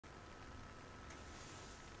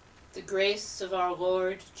The grace of our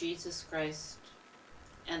Lord Jesus Christ,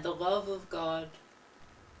 and the love of God,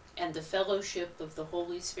 and the fellowship of the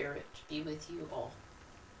Holy Spirit be with you all.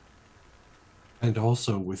 And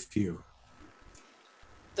also with you.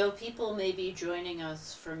 Though people may be joining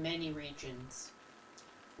us from many regions,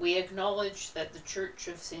 we acknowledge that the Church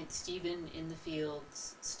of St. Stephen in the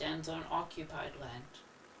Fields stands on occupied land,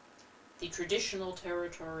 the traditional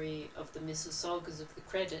territory of the Mississaugas of the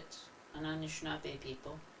Credit, an Anishinaabe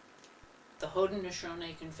people, the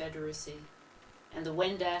Haudenosaunee Confederacy, and the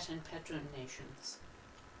Wendat and Petun nations,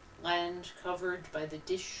 land covered by the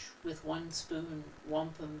Dish with One Spoon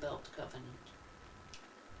Wampum Belt Covenant.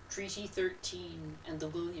 Treaty 13 and the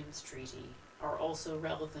Williams Treaty are also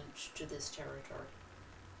relevant to this territory.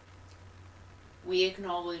 We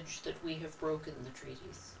acknowledge that we have broken the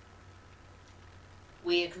treaties.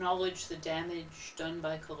 We acknowledge the damage done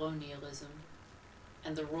by colonialism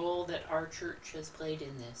and the role that our church has played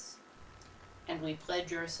in this, and we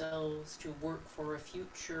pledge ourselves to work for a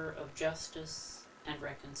future of justice and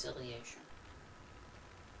reconciliation.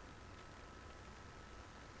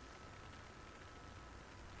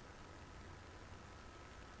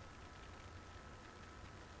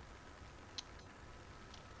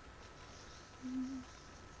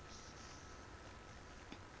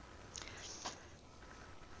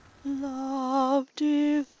 Love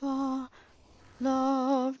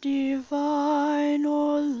divine,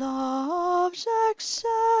 oh love's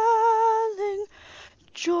excelling,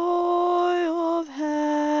 joy of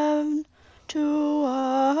heaven to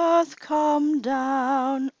earth come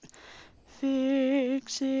down,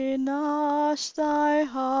 fix in us thy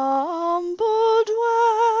humble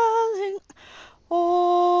dwelling,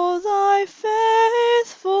 oh thy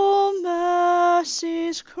faithful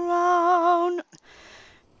mercies crown.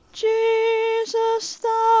 Jesus,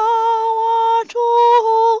 thou art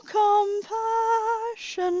all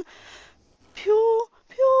compassion, pure,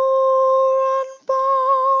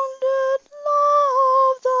 unbounded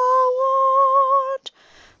love thou art.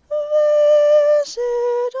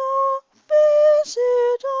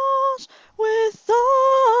 Visit us with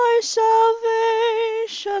thy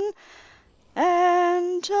salvation,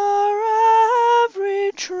 enter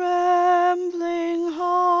every trembling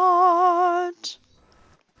heart.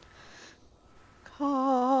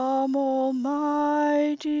 Come,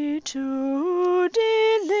 Almighty, to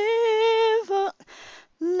deliver,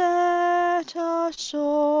 let us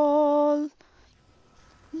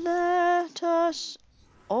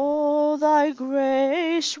all thy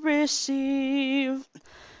grace receive.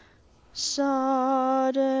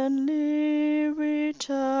 Suddenly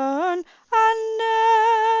return, and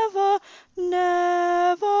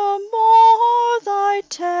never more thy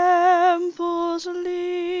temples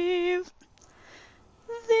leave.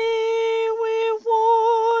 Thee we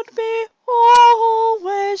would be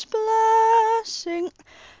always blessing,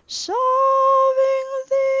 serving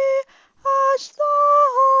thee as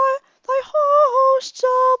thy hosts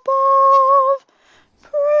above.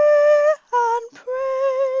 Pray and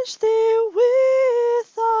praise thee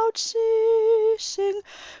without ceasing,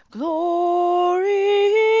 glory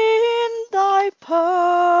in thy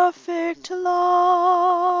perfect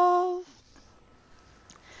love.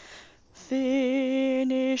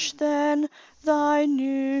 Finish then thy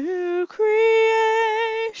new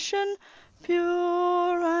creation,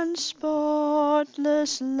 pure and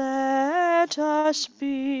spotless let us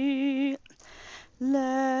be.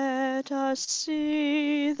 Let us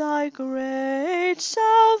see thy great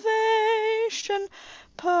salvation,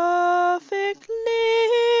 perfectly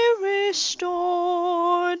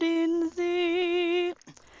restored in thee.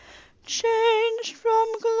 Changed from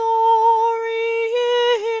glory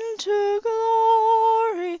into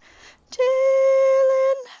glory, till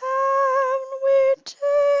in heaven we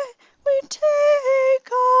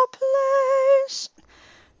take our place,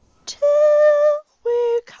 till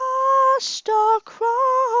we cast our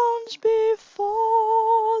crowns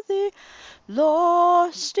before thee,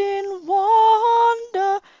 lost in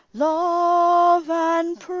wonder, love,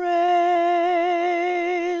 and praise.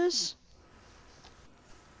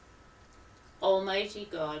 Almighty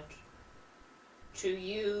God, to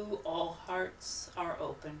you all hearts are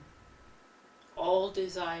open, all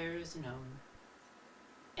desires known,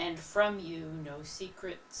 and from you no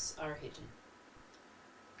secrets are hidden.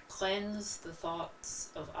 Cleanse the thoughts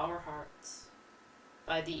of our hearts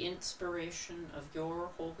by the inspiration of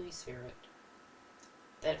your Holy Spirit,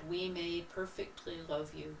 that we may perfectly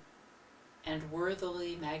love you and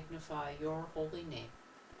worthily magnify your holy name,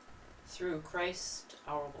 through Christ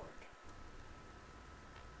our Lord.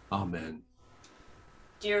 Amen.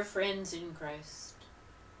 Dear friends in Christ,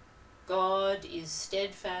 God is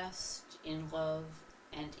steadfast in love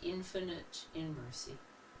and infinite in mercy,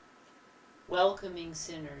 welcoming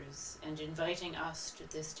sinners and inviting us to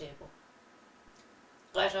this table.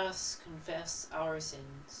 Let us confess our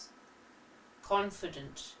sins,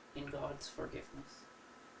 confident in God's forgiveness.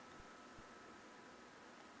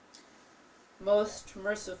 Most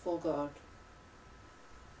merciful God,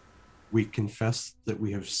 we confess that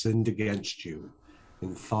we have sinned against you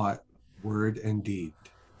in thought, word, and deed,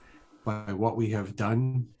 by what we have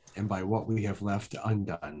done and by what we have left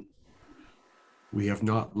undone. We have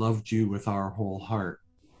not loved you with our whole heart.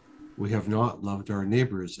 We have not loved our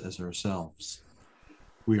neighbors as ourselves.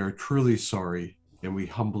 We are truly sorry, and we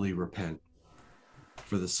humbly repent.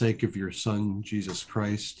 For the sake of your Son, Jesus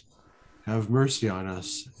Christ, have mercy on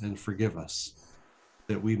us and forgive us,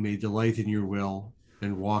 that we may delight in your will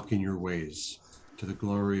and walk in your ways, to the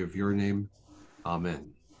glory of your name.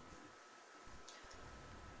 Amen.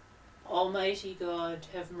 Almighty God,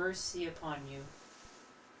 have mercy upon you,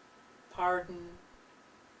 pardon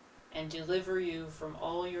and deliver you from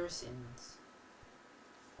all your sins,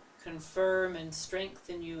 confirm and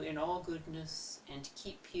strengthen you in all goodness, and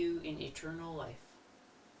keep you in eternal life.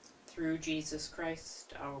 Through Jesus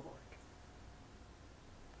Christ our Lord.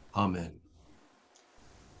 Amen.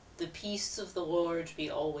 The peace of the Lord be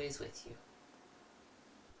always with you.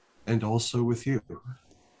 And also with you.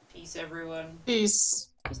 Peace, everyone. Peace.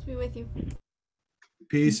 Peace be with you.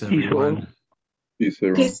 Peace, everyone. Peace,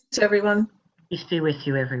 everyone. Peace, everyone. Peace be with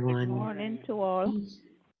you, everyone. Good morning to all.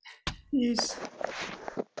 Peace.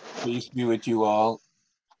 Peace be with you all.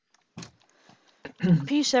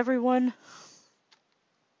 Peace, everyone.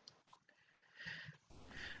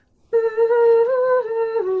 Glory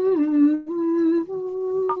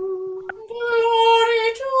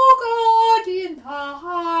to God in the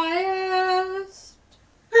highest,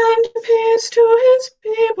 And peace to his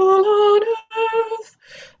people on earth.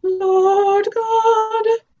 Lord God,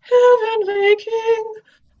 heavenly King,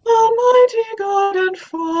 almighty God and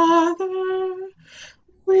Father,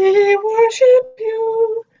 we worship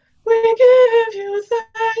you, we give you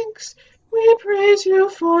thanks, we praise you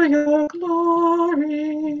for your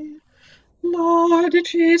glory. Lord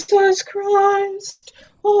Jesus Christ,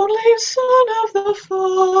 only Son of the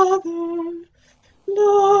Father,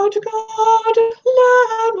 Lord God,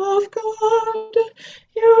 Lamb of God,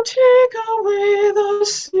 you take away the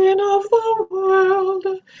sin of the world.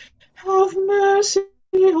 Have mercy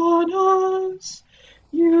on us.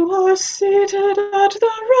 You are seated at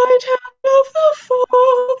the right hand of the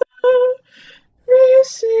Father.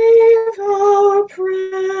 Receive our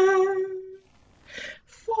prayer.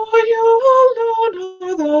 For you alone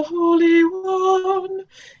are the Holy One.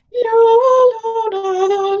 You alone are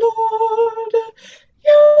the Lord.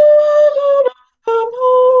 You alone are the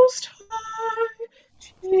Most High.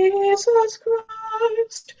 Jesus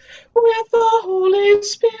Christ, with the Holy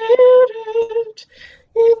Spirit,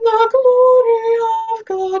 in the glory of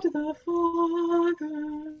God the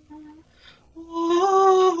Father.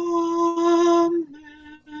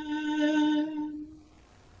 Amen.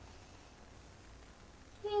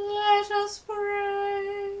 let us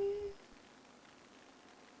pray.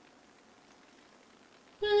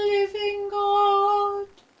 Living God,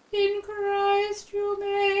 in Christ you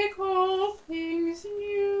make all things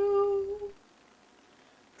new.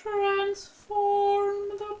 Transform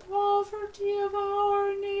the poverty of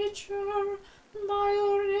our nature by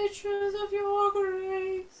the riches of your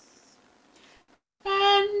grace,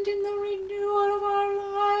 and in the renewal of our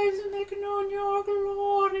lives make known your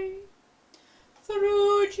glory.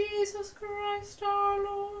 Through Jesus Christ our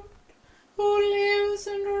Lord, who lives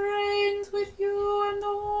and reigns with you and the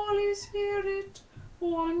Holy Spirit,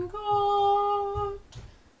 one God,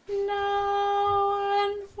 now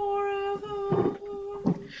and forever.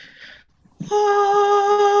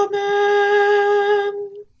 Amen.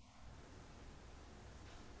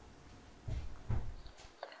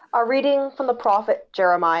 A reading from the prophet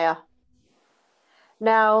Jeremiah.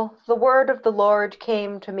 Now the word of the Lord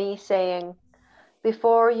came to me, saying,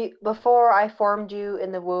 Before I formed you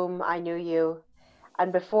in the womb, I knew you,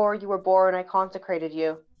 and before you were born, I consecrated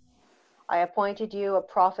you. I appointed you a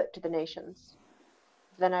prophet to the nations.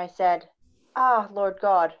 Then I said, Ah, Lord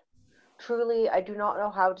God, truly I do not know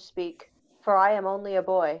how to speak, for I am only a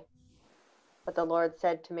boy. But the Lord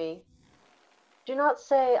said to me, Do not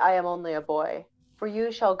say I am only a boy, for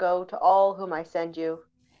you shall go to all whom I send you,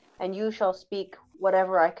 and you shall speak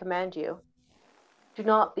whatever I command you. Do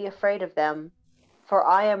not be afraid of them, for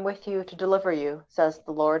I am with you to deliver you, says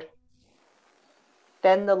the Lord.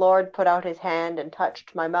 Then the Lord put out his hand and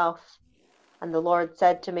touched my mouth, and the Lord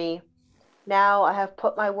said to me, Now I have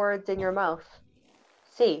put my words in your mouth.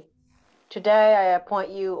 See, Today I appoint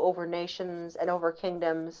you over nations and over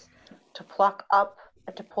kingdoms, to pluck up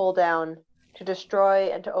and to pull down, to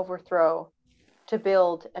destroy and to overthrow, to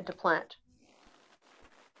build and to plant.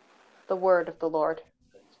 The word of the Lord.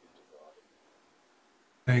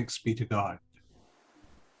 Thanks be to God.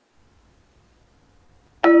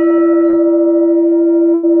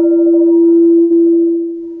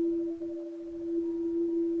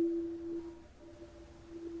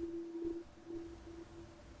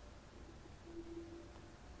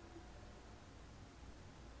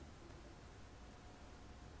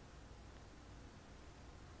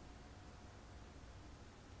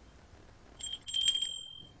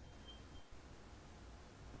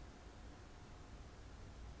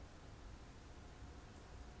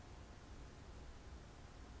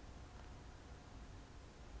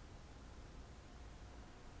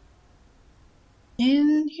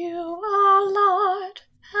 In you, O Lord,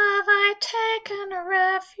 have I taken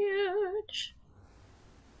refuge.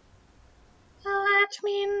 Let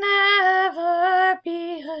me never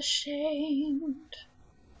be ashamed.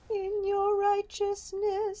 In your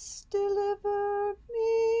righteousness deliver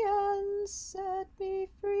me and set me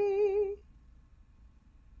free.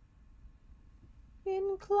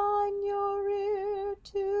 Incline your ear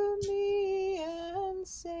to me and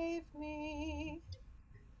save me.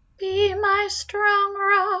 Be my strong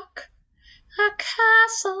rock, a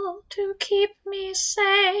castle to keep me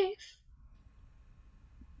safe.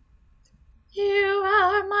 You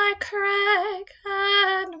are my crag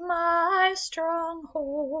and my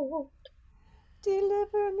stronghold.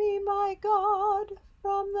 Deliver me, my God,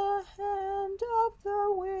 from the hand of the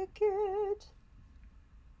wicked,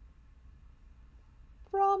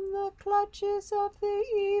 from the clutches of the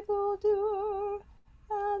evildoer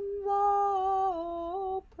and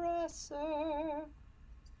the oppressor.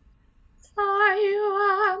 For you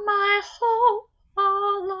are my hope,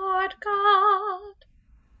 O Lord God,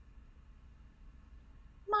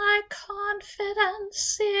 my confidence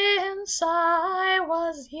since I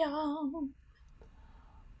was young.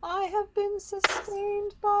 I have been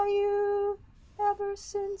sustained by you ever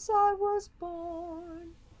since I was born.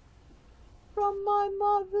 From my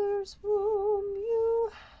mother's womb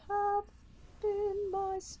you have been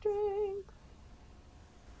my strength.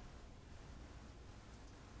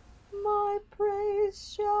 My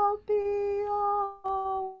praise shall be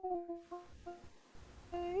always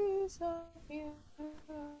of you.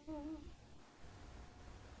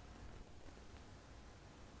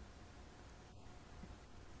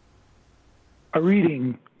 A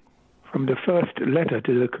reading from the first letter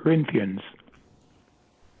to the Corinthians.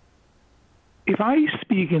 If I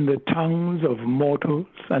speak in the tongues of mortals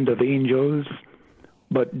and of angels,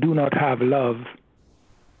 but do not have love,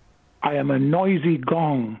 I am a noisy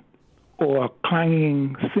gong or a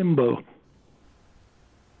clanging cymbal.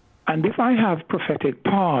 And if I have prophetic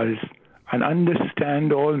powers and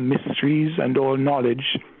understand all mysteries and all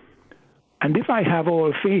knowledge, and if I have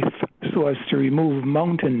all faith so as to remove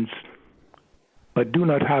mountains, but do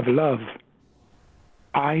not have love,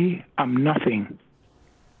 I am nothing.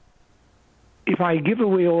 If I give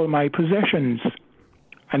away all my possessions,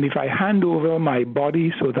 and if I hand over my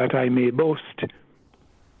body so that I may boast,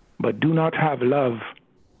 but do not have love,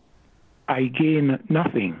 I gain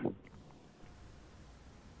nothing.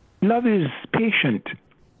 Love is patient.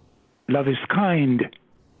 Love is kind.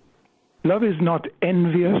 Love is not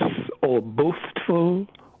envious or boastful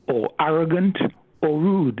or arrogant or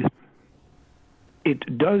rude.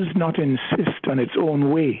 It does not insist on its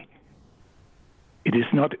own way. It is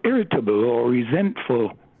not irritable or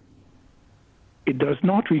resentful. It does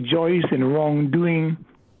not rejoice in wrongdoing,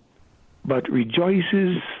 but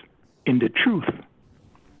rejoices in the truth.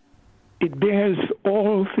 It bears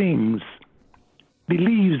all things,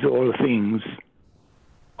 believes all things,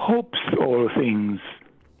 hopes all things,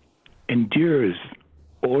 endures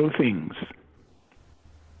all things.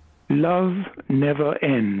 Love never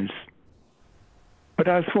ends. But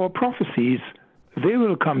as for prophecies, they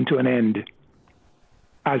will come to an end.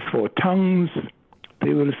 As for tongues,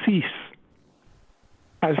 they will cease.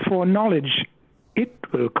 As for knowledge, it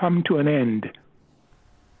will come to an end.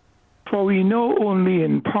 For we know only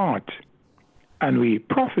in part, and we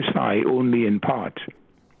prophesy only in part.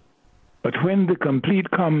 But when the complete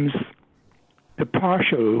comes, the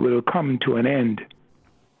partial will come to an end.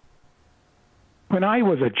 When I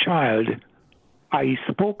was a child, I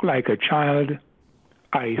spoke like a child,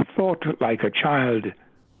 I thought like a child,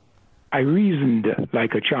 I reasoned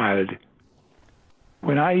like a child.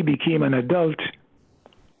 When I became an adult,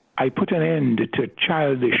 I put an end to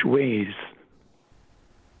childish ways.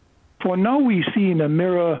 For now we see in a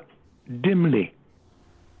mirror dimly,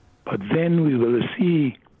 but then we will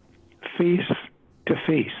see face to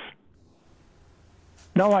face.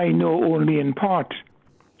 Now I know only in part,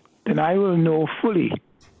 then I will know fully,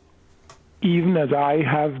 even as I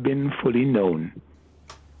have been fully known.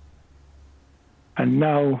 And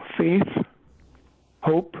now faith,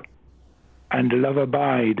 hope, and love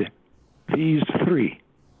abide, these three.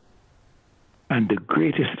 And the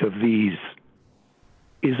greatest of these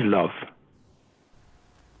is love.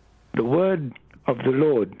 The word of the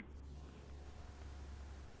Lord.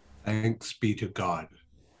 Thanks be to God.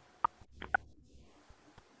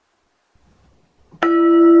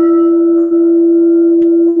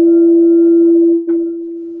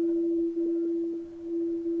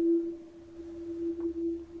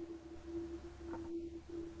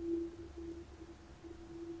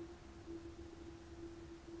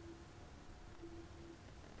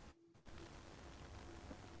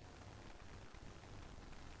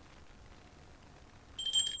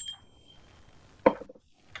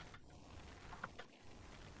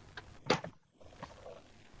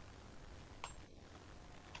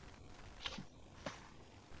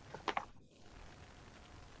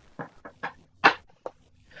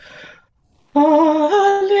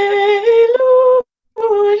 Hallelujah,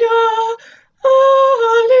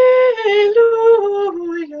 hallelujah,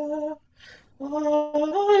 hallelujah,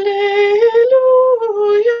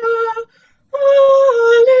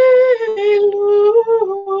 hallelujah.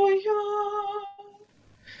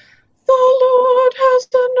 The Lord has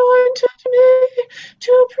anointed me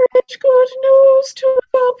to preach good news to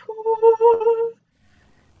the poor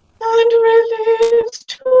and release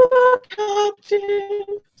to the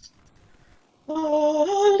captives.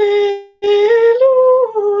 Hallelujah,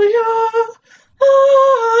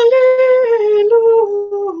 hallelujah,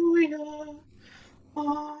 hallelujah,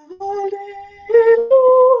 hallelujah.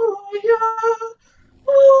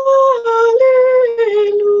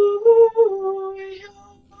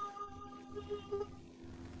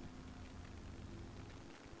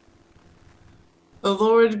 The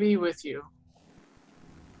Lord be with you.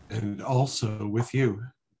 And also with you.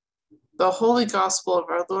 The Holy Gospel of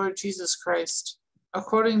our Lord Jesus Christ,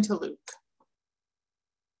 according to Luke.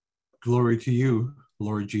 Glory to you,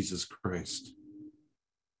 Lord Jesus Christ.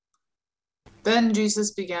 Then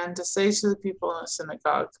Jesus began to say to the people in the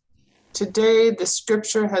synagogue, "Today the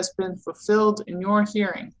scripture has been fulfilled in your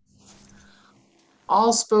hearing."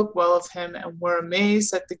 All spoke well of him and were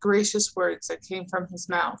amazed at the gracious words that came from his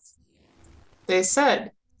mouth. They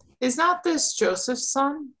said, "Is not this Joseph's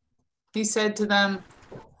son?" He said to them,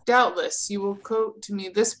 "Doubtless you will quote to me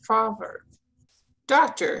this proverb,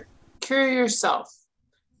 'Doctor, cure yourself.'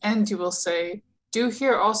 And you will say, 'Do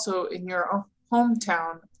here also in your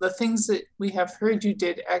hometown the things that we have heard you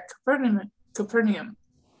did at Capernaum.'"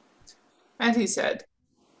 And he said,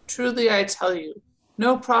 "Truly I tell you,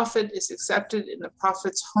 no prophet is accepted in the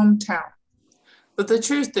prophet's hometown. But the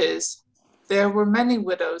truth is, there were many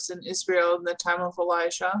widows in Israel in the time of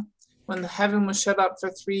Elijah, when the heaven was shut up for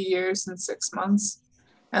 3 years and 6 months,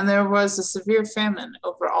 and there was a severe famine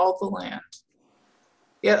over all the land.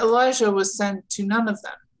 Yet Elijah was sent to none of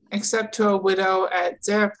them, except to a widow at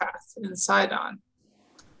Zarephath in Sidon.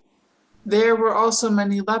 There were also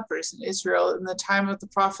many lepers in Israel in the time of the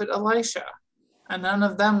prophet Elisha, and none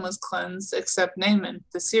of them was cleansed except Naaman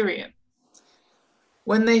the Syrian.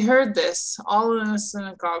 When they heard this, all in the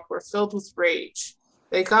synagogue were filled with rage.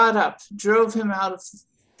 They got up, drove him out of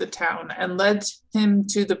the town, and led him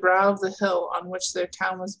to the brow of the hill on which their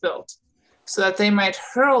town was built, so that they might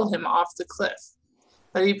hurl him off the cliff.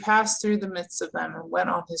 But he passed through the midst of them and went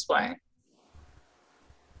on his way.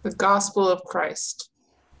 The Gospel of Christ.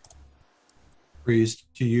 Praise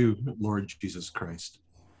to you, Lord Jesus Christ.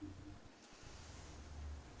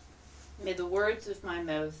 May the words of my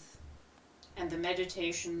mouth and the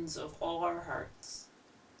meditations of all our hearts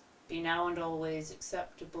be now and always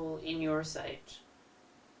acceptable in your sight,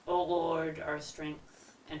 O Lord, our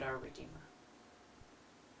strength and our Redeemer.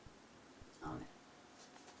 Amen.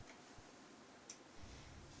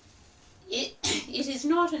 It is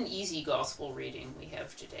not an easy gospel reading we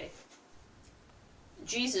have today.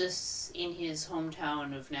 Jesus, in his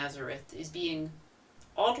hometown of Nazareth, is being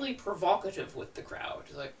oddly provocative with the crowd.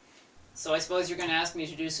 Like, so I suppose you're going to ask me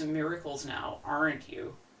to do some miracles now, aren't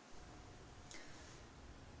you?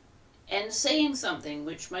 And saying something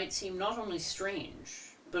which might seem not only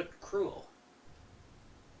strange, but cruel.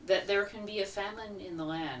 That there can be a famine in the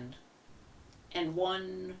land, and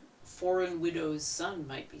one foreign widow's son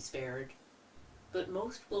might be spared, but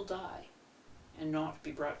most will die and not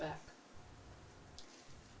be brought back.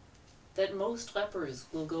 That most lepers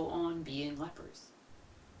will go on being lepers.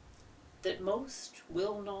 That most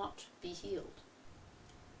will not be healed.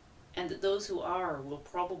 and that those who are will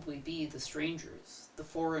probably be the strangers, the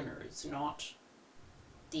foreigners, not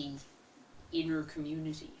the inner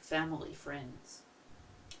community, family, friends.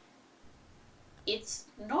 It's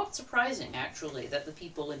not surprising, actually, that the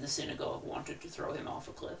people in the synagogue wanted to throw him off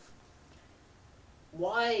a cliff.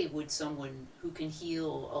 Why would someone who can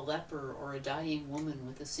heal a leper or a dying woman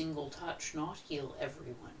with a single touch not heal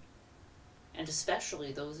everyone, and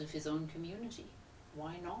especially those of his own community?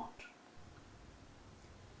 Why not?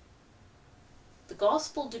 The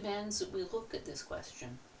gospel demands that we look at this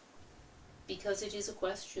question, because it is a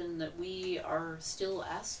question that we are still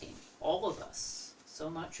asking, all of us, so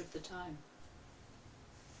much of the time.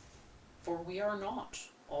 For we are not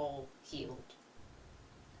all healed.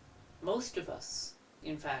 Most of us,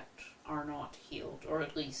 in fact, are not healed, or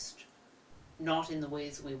at least not in the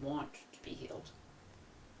ways we want to be healed.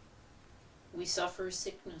 We suffer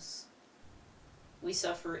sickness. We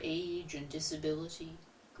suffer age and disability,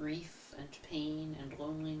 grief and pain and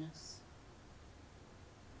loneliness.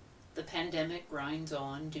 The pandemic grinds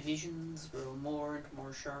on, divisions grow more and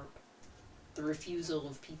more sharp. The refusal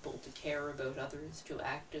of people to care about others, to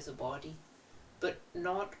act as a body, but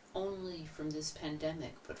not only from this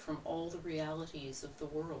pandemic, but from all the realities of the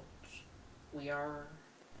world. We are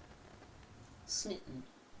smitten.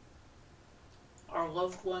 Our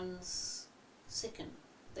loved ones sicken.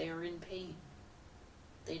 They are in pain.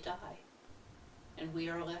 They die. And we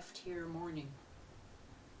are left here mourning.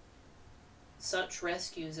 Such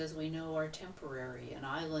rescues, as we know, are temporary, an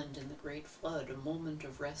island in the great flood, a moment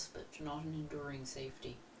of respite, not an enduring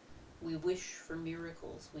safety. We wish for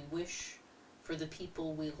miracles. We wish for the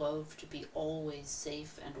people we love to be always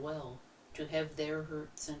safe and well, to have their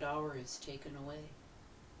hurts and ours taken away.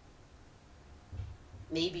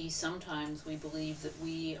 Maybe sometimes we believe that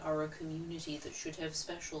we are a community that should have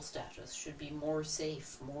special status, should be more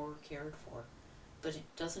safe, more cared for, but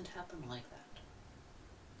it doesn't happen like that.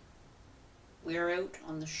 We are out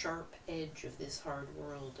on the sharp edge of this hard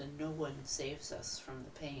world, and no one saves us from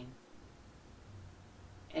the pain.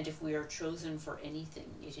 And if we are chosen for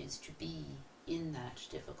anything, it is to be in that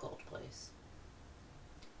difficult place.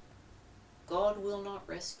 God will not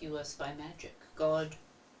rescue us by magic. God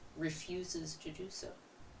refuses to do so.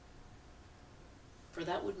 For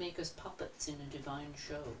that would make us puppets in a divine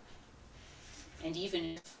show. And even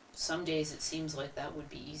if some days it seems like that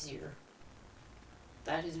would be easier,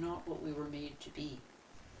 that is not what we were made to be.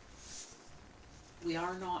 We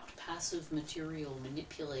are not passive material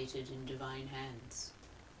manipulated in divine hands.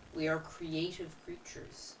 We are creative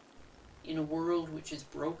creatures in a world which is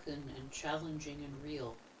broken and challenging and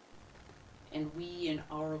real. And we in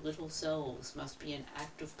our little selves must be an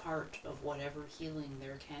active part of whatever healing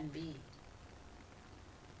there can be.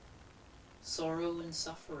 Sorrow and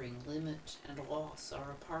suffering, limit and loss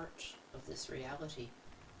are a part of this reality.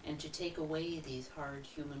 And to take away these hard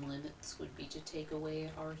human limits would be to take away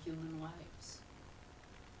our human lives.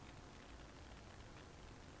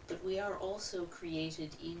 But we are also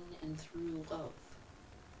created in and through love.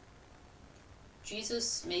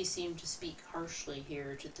 Jesus may seem to speak harshly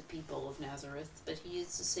here to the people of Nazareth, but he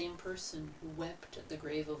is the same person who wept at the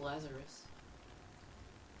grave of Lazarus.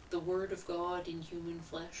 The Word of God in human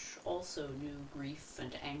flesh also knew grief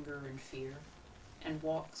and anger and fear, and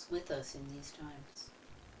walks with us in these times.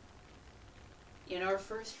 In our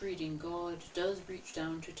first reading, God does reach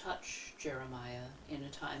down to touch Jeremiah in a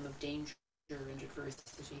time of danger and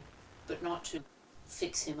adversity, but not to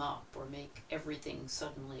fix him up or make everything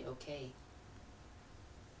suddenly okay.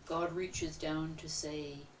 God reaches down to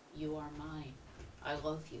say, "You are mine. I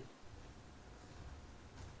love you."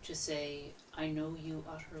 To say, "I know you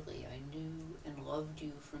utterly. I knew and loved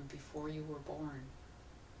you from before you were born,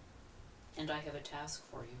 and I have a task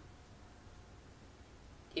for you.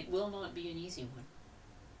 It will not be an easy one,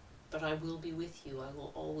 but I will be with you. I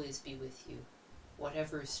will always be with you,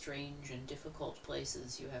 whatever strange and difficult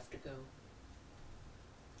places you have to go."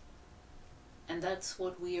 And that's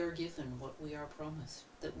what we are given, what we are promised,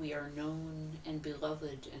 that we are known and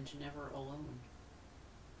beloved and never alone.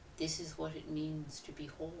 This is what it means to be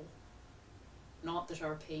whole. Not that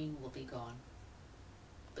our pain will be gone,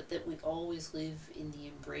 but that we always live in the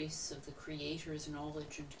embrace of the Creator's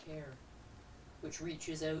knowledge and care, which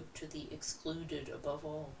reaches out to the excluded above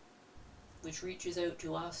all, which reaches out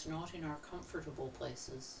to us not in our comfortable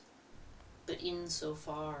places, but in so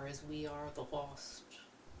far as we are the lost,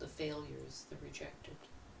 the failures, the rejected.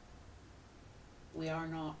 We are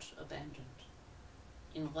not abandoned.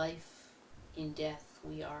 In life, in death,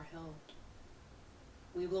 we are held.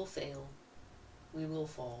 We will fail. We will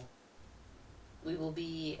fall. We will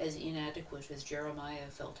be as inadequate as Jeremiah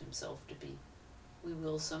felt himself to be. We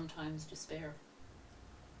will sometimes despair.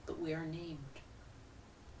 but we are named,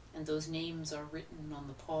 and those names are written on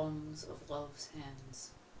the palms of love's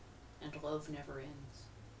hands, and love never ends.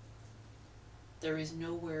 There is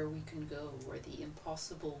nowhere we can go where the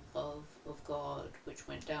impossible love of God, which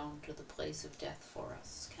went down to the place of death for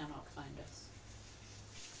us, cannot find us.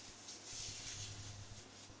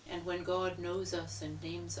 And when God knows us and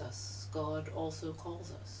names us, God also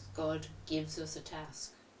calls us. God gives us a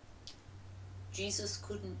task. Jesus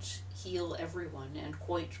couldn't heal everyone, and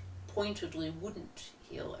quite pointedly wouldn't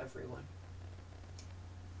heal everyone.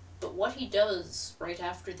 But what he does right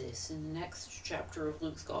after this, in the next chapter of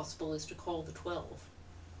Luke's Gospel, is to call the 12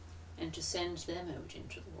 and to send them out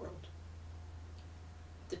into the world.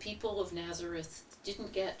 The people of Nazareth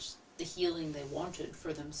didn't get the healing they wanted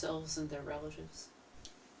for themselves and their relatives.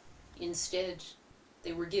 Instead,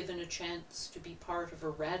 they were given a chance to be part of a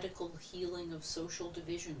radical healing of social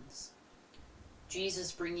divisions.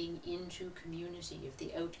 Jesus bringing into community of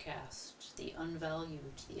the outcast, the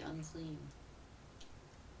unvalued, the unclean.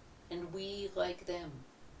 And we, like them,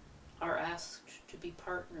 are asked to be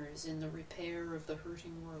partners in the repair of the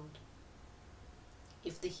hurting world.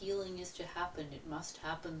 If the healing is to happen, it must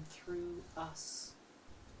happen through us.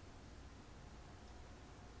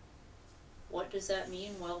 What does that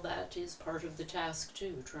mean? Well, that is part of the task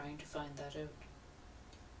too, trying to find that out.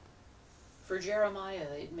 For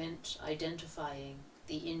Jeremiah, it meant identifying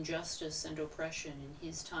the injustice and oppression in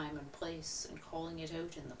his time and place and calling it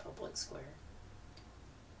out in the public square.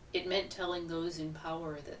 It meant telling those in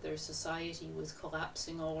power that their society was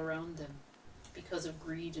collapsing all around them because of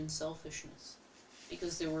greed and selfishness,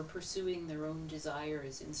 because they were pursuing their own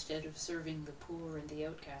desires instead of serving the poor and the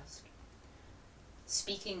outcast.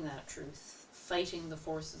 Speaking that truth, fighting the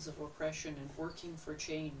forces of oppression and working for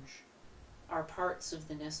change are parts of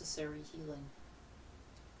the necessary healing.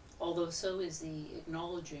 Although so is the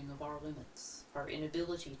acknowledging of our limits, our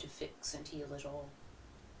inability to fix and heal it all.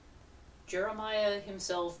 Jeremiah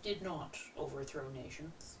himself did not overthrow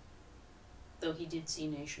nations, though he did see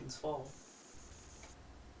nations fall.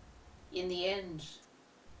 In the end,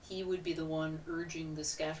 he would be the one urging the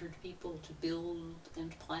scattered people to build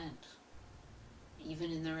and plant,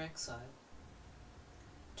 even in their exile,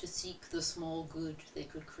 to seek the small good they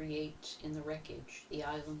could create in the wreckage, the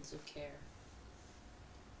islands of care.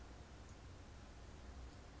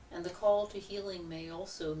 And the call to healing may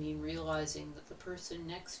also mean realizing that the person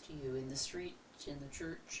next to you in the street, in the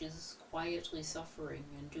church, is quietly suffering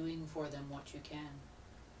and doing for them what you can.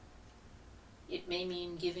 It may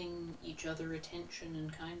mean giving each other attention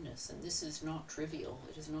and kindness, and this is not trivial.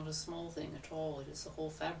 It is not a small thing at all. It is the whole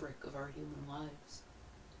fabric of our human lives.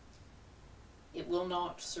 It will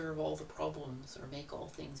not serve all the problems or make all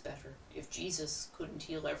things better. If Jesus couldn't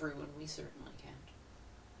heal everyone, we certainly can't.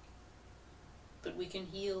 But we can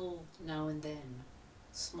heal now and then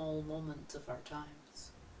small moments of our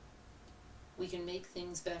times. We can make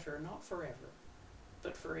things better, not forever,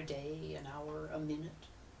 but for a day, an hour, a minute.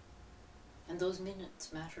 And those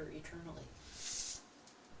minutes matter eternally.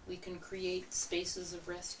 We can create spaces of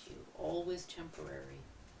rescue, always temporary,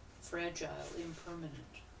 fragile, impermanent,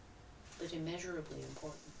 but immeasurably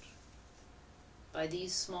important. By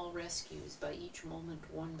these small rescues, by each moment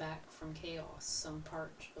won back from chaos, some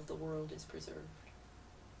part of the world is preserved.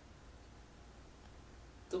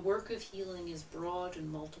 The work of healing is broad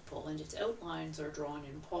and multiple, and its outlines are drawn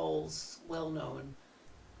in Paul's well-known,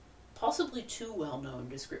 possibly too well-known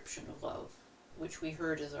description of love, which we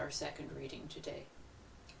heard as our second reading today.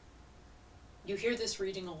 You hear this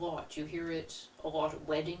reading a lot. You hear it a lot at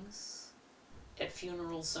weddings, at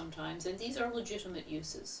funerals sometimes, and these are legitimate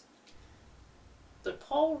uses. But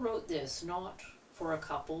Paul wrote this not for a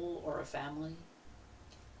couple or a family.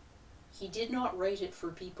 He did not write it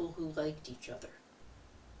for people who liked each other.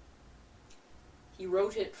 He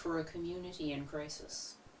wrote it for a community in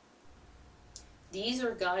crisis. These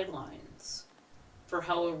are guidelines for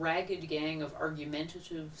how a ragged gang of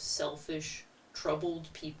argumentative, selfish,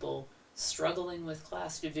 troubled people struggling with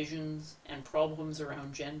class divisions and problems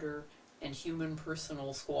around gender and human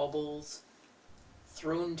personal squabbles,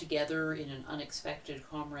 thrown together in an unexpected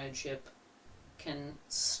comradeship, can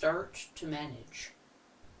start to manage,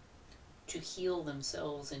 to heal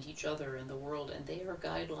themselves and each other and the world, and they are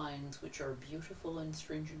guidelines which are beautiful and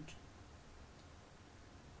stringent.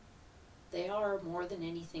 They are, more than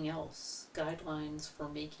anything else, guidelines for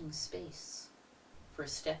making space, for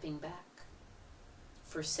stepping back,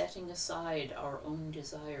 for setting aside our own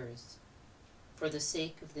desires, for the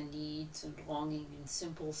sake of the needs and longing and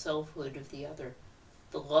simple selfhood of the other,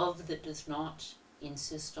 the love that does not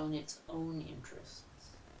insist on its own interests,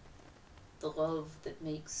 the love that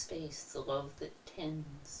makes space, the love that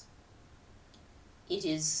tends. It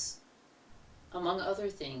is, among other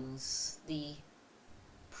things, the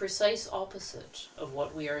precise opposite of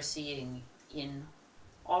what we are seeing in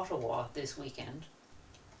Ottawa this weekend,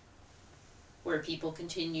 where people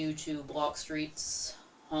continue to block streets,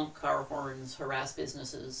 honk car horns, harass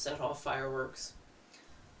businesses, set off fireworks,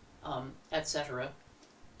 etc.,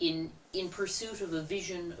 in pursuit of a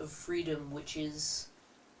vision of freedom which is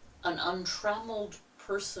an untrammeled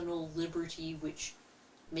personal liberty which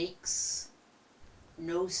makes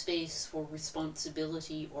no space for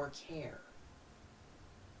responsibility or care,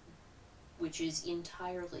 which is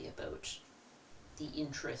entirely about the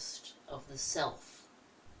interest of the self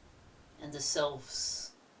and the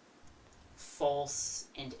self's false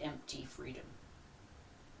and empty freedom.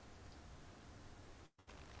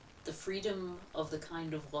 The freedom of the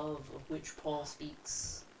kind of love of which Paul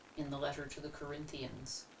speaks in the letter to the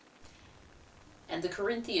Corinthians. And the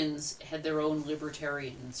Corinthians had their own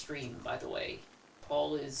libertarian stream, by the way.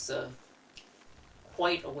 Paul is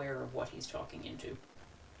quite aware of what he's talking into.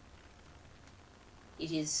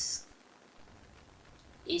 It is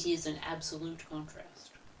an absolute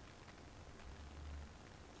contrast.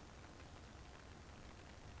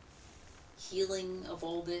 Healing of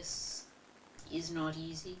all this is not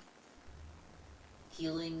easy.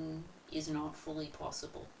 Healing is not fully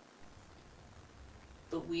possible.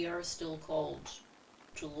 But we are still called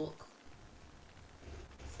to look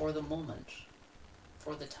for the moment,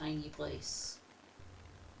 for the tiny place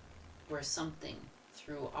where something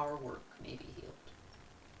through our work may be healed.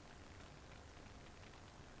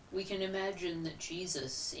 We can imagine that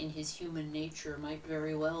Jesus, in his human nature, might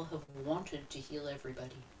very well have wanted to heal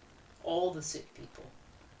everybody, all the sick people,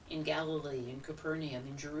 in Galilee, in Capernaum,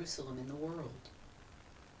 in Jerusalem, in the world.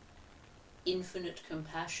 Infinite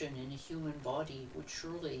compassion in a human body would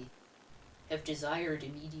surely have desired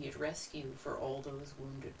immediate rescue for all those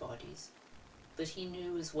wounded bodies. But he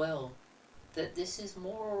knew as well that this is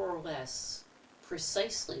more or less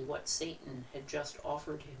precisely what Satan had just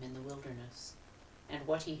offered him in the wilderness, and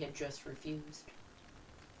what he had just refused.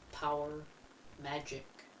 Power, magic,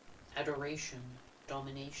 adoration,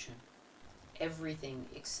 domination, everything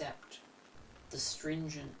except the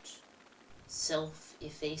stringent,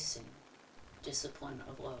 self-effacing discipline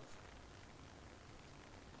of love.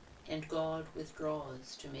 And God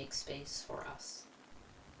withdraws to make space for us.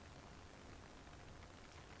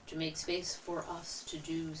 To make space for us to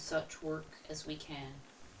do such work as we can,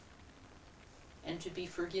 and to be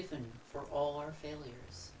forgiven for all our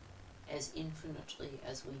failures as infinitely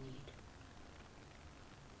as we need.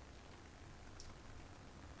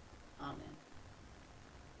 Amen.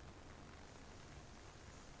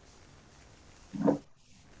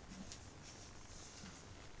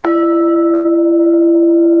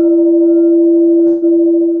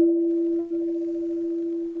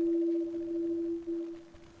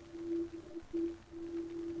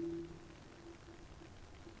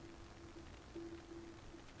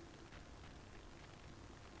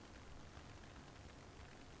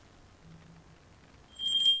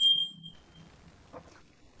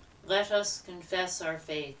 Let us confess our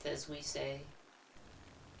faith as we say.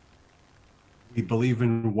 We believe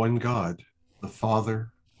in one God, the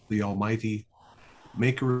Father, the Almighty,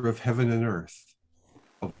 maker of heaven and earth,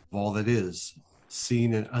 of all that is,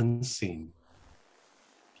 seen and unseen.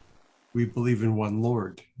 We believe in one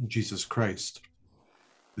Lord, Jesus Christ,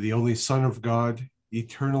 the only Son of God,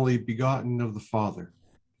 eternally begotten of the Father,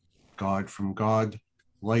 God from God,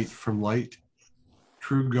 light from light,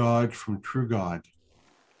 true God from true God,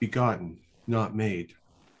 begotten, not made,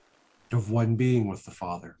 of one being with the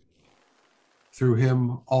Father. Through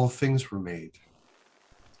him all things were made.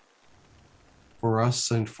 For us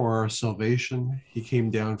and for our salvation, he came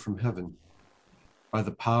down from heaven. By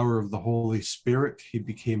the power of the Holy Spirit, he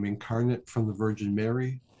became incarnate from the Virgin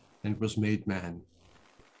Mary and was made man.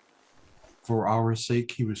 For our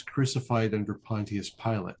sake, he was crucified under Pontius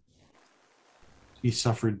Pilate. He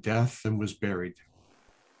suffered death and was buried.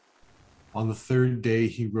 On the third day,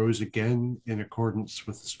 he rose again in accordance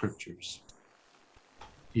with the Scriptures.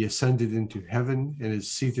 He ascended into heaven and is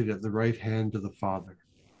seated at the right hand of the Father.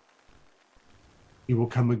 He will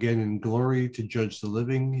come again in glory to judge the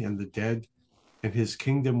living and the dead, and his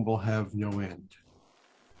kingdom will have no end.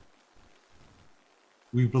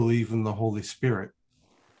 We believe in the Holy Spirit,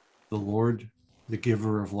 the Lord, the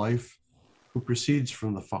giver of life, who proceeds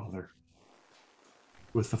from the Father.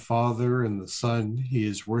 With the Father and the Son, he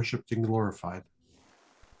is worshipped and glorified.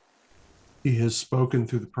 He has spoken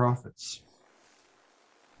through the prophets.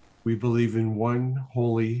 We believe in one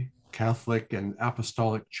holy, Catholic, and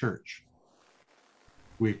Apostolic Church.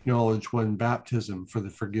 We acknowledge one baptism for the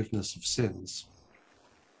forgiveness of sins.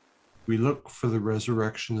 We look for the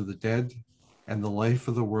resurrection of the dead and the life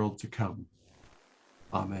of the world to come.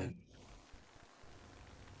 Amen.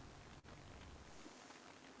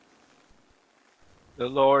 The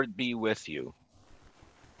Lord be with you.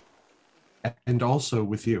 And also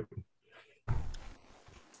with you.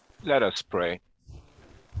 Let us pray.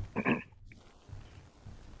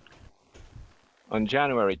 On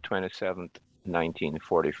January 27th,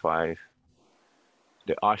 1945,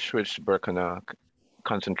 the Auschwitz-Birkenau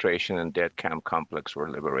concentration and death camp complex were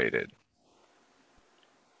liberated.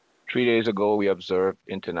 3 days ago, we observed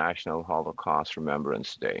International Holocaust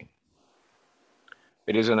Remembrance Day.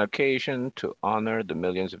 It is an occasion to honor the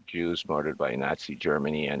millions of Jews murdered by Nazi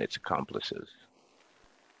Germany and its accomplices.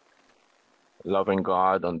 Loving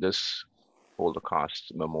God, on this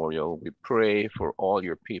Holocaust memorial, we pray for all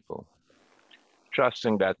your people,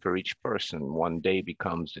 trusting that for each person, one day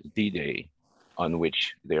becomes the day on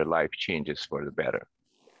which their life changes for the better.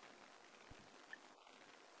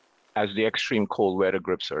 As the extreme cold weather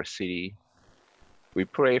grips our city, we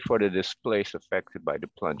pray for the displaced affected by the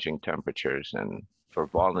plunging temperatures and for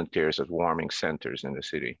volunteers at warming centers in the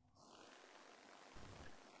city.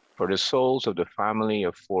 For the souls of the family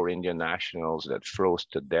of 4 Indian nationals that froze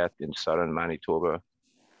to death in southern Manitoba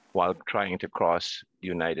while trying to cross the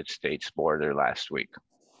United States border last week.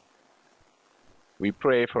 We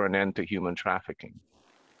pray for an end to human trafficking.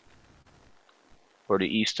 For the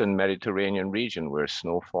eastern Mediterranean region where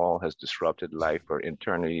snowfall has disrupted life for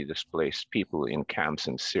internally displaced people in camps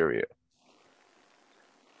in Syria.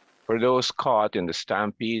 For those caught in the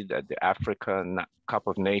stampede at the Africa Cup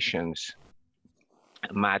of Nations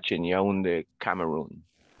match in Yaoundé, Cameroon,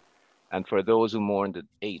 and for those who mourned the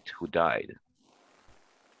 8 who died.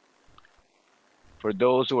 For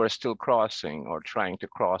those who are still crossing or trying to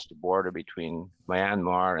cross the border between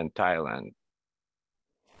Myanmar and Thailand,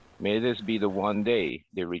 may this be the one day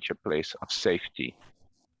they reach a place of safety.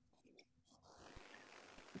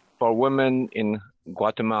 For women in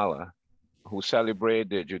Guatemala who celebrate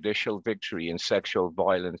the judicial victory in sexual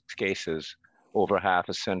violence cases over half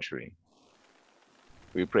a century,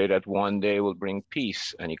 we pray that one day will bring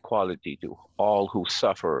peace and equality to all who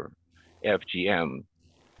suffer FGM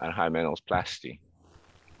and hymenoplasty.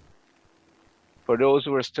 For those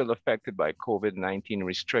who are still affected by COVID-19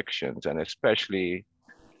 restrictions, and especially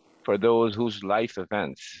for those whose life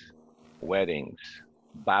events, weddings,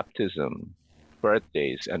 baptism,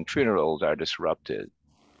 birthdays, and funerals are disrupted,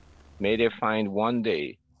 may they find one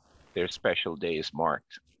day their special day is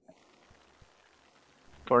marked.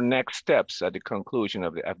 For next steps at the conclusion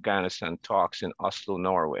of the Afghanistan talks in Oslo,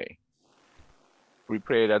 Norway, we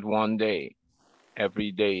pray that one day,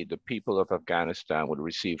 every day, the people of Afghanistan would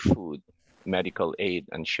receive food, medical aid,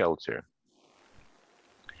 and shelter.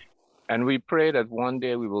 And we pray that one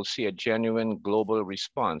day we will see a genuine global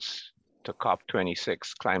response to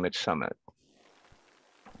COP26 climate summit.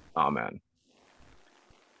 Amen.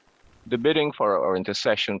 The bidding for our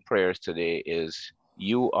intercession prayers today is,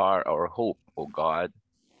 "You are our hope, O God,"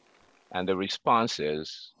 and the response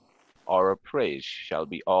is, "Our praise shall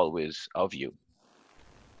be always of you."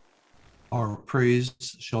 Our praise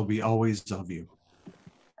shall be always of you.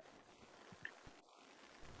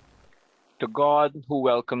 To God who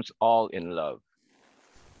welcomes all in love,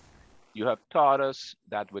 you have taught us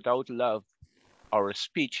that without love, our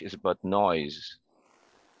speech is but noise,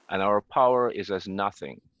 and our power is as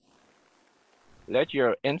nothing. Let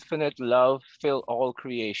your infinite love fill all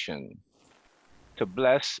creation to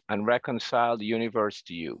bless and reconcile the universe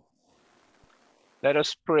to you. Let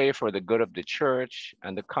us pray for the good of the church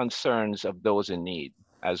and the concerns of those in need,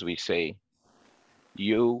 as we say,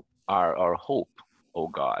 "You are our hope, O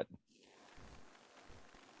God."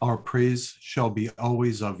 Our praise shall be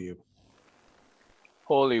always of you.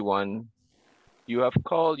 Holy One, you have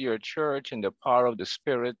called your church in the power of the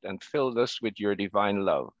Spirit and filled us with your divine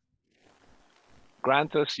love.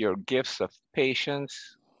 Grant us your gifts of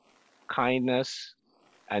patience, kindness,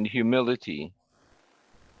 and humility,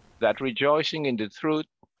 that rejoicing in the truth,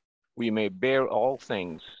 we may bear all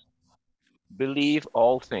things, believe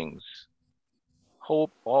all things,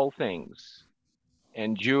 hope all things,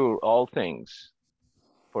 endure all things,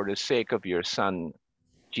 for the sake of your Son,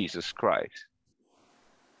 Jesus Christ.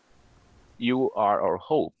 You are our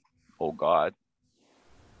hope, O God.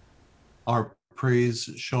 Our praise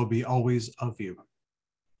shall be always of you.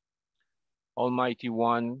 Almighty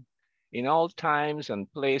One, in all times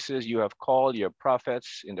and places you have called your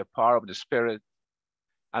prophets in the power of the Spirit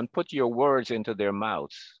and put your words into their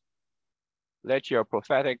mouths. Let your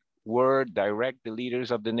prophetic word direct the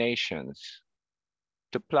leaders of the nations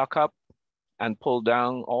to pluck up and pull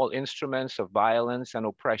down all instruments of violence and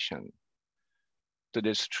oppression, to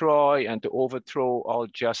destroy and to overthrow all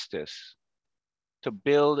justice, to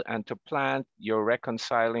build and to plant your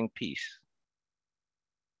reconciling peace.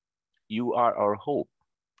 You are our hope,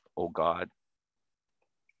 O God.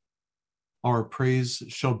 Our praise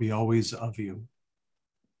shall be always of you.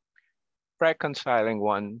 Reconciling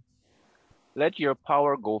one, let your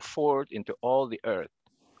power go forth into all the earth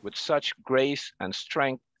with such grace and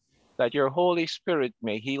strength that your Holy Spirit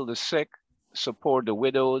may heal the sick, support the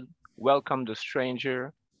widowed, welcome the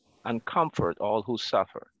stranger, and comfort all who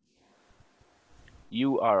suffer.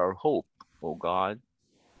 You are our hope, O God.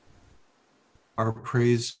 Our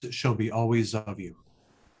praise shall be always of you.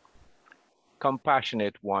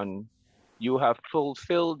 Compassionate one, you have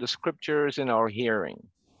fulfilled the scriptures in our hearing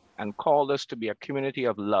and called us to be a community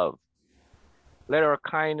of love. Let our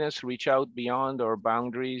kindness reach out beyond our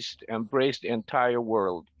boundaries to embrace the entire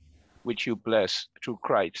world, which you bless through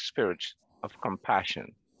Christ's spirit of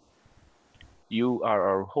compassion. You are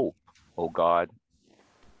our hope, O God.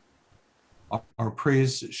 Our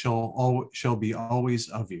praise shall be always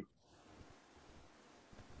of you.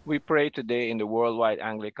 We pray today in the Worldwide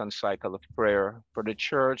Anglican Cycle of Prayer for the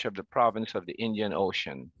Church of the Province of the Indian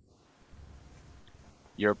Ocean.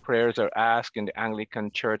 Your prayers are asked in the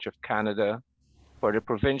Anglican Church of Canada for the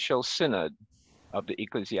Provincial Synod of the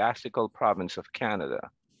Ecclesiastical Province of Canada,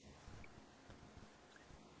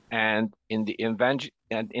 and in the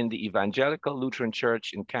Evangelical Lutheran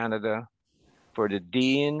Church in Canada for the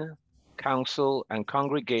Dean, Council, and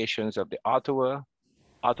congregations of the Ottawa,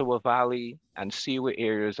 Ottawa Valley, and Seaway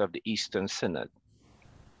areas of the Eastern Synod,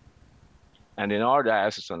 and in our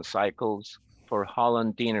diocesan cycles for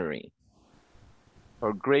Holland Deanery,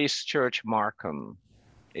 for Grace Church Markham,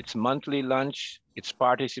 its monthly lunch, its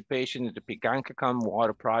participation in the Pigankakam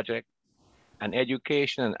Water Project, and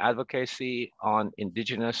education and advocacy on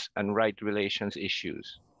Indigenous and right relations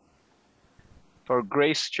issues. For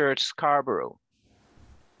Grace Church Scarborough,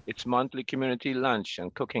 its monthly community lunch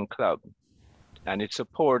and cooking club, and its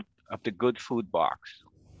support of the Good Food Box.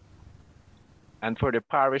 And for the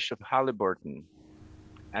parish of Haliburton,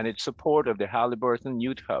 and its support of the Haliburton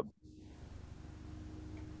Youth Hub.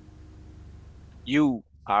 You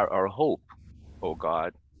are our hope, O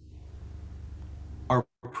God. Our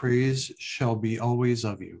praise shall be always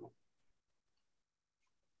of you.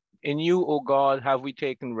 In you, O God, have we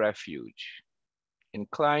taken refuge.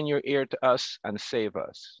 Incline your ear to us and save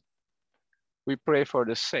us. We pray for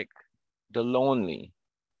the sick, the lonely,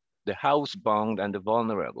 the housebound, and the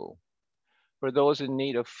vulnerable, for those in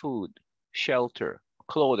need of food, shelter,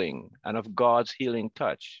 clothing, and of God's healing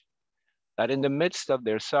touch, that in the midst of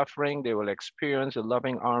their suffering, they will experience the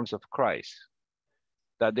loving arms of Christ,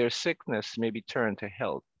 that their sickness may be turned to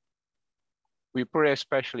health. We pray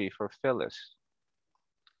especially for Phyllis,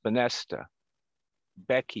 Vanessa,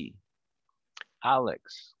 Becky,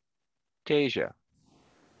 Alex, Tasia,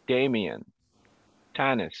 Damien,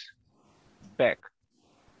 Tanis, Beck,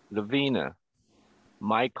 Lavina,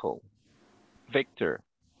 Michael, Victor,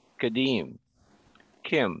 Kadeem,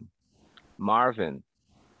 Kim, Marvin,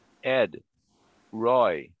 Ed,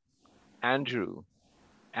 Roy, Andrew,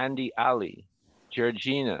 Andy Ali,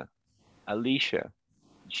 Georgina, Alicia,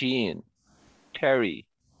 Jean, Terry,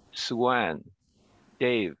 Suan,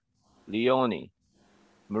 Dave, Leonie,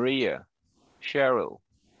 Maria, Cheryl,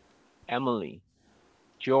 Emily,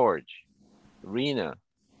 George, Rena,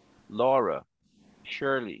 Laura,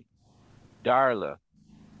 Shirley, Darla,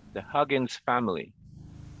 the Huggins family,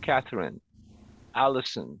 Catherine,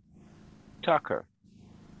 Allison, Tucker,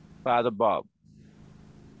 Father Bob.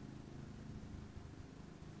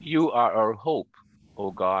 You are our hope,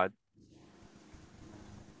 O God.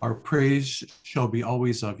 Our praise shall be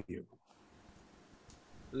always of you.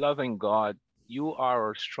 Loving God, you are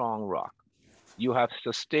our strong rock. You have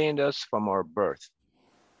sustained us from our birth.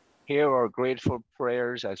 Hear our grateful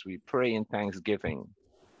prayers as we pray in thanksgiving,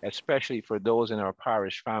 especially for those in our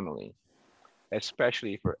parish family,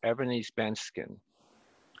 especially for Ebony Benskin,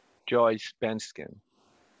 Joyce Benskin,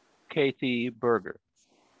 Katie Berger,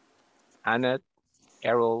 Annette,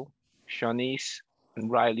 Errol, Shanice, and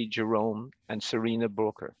Riley Jerome, and Serena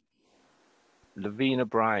Brooker, Lavina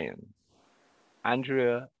Bryan,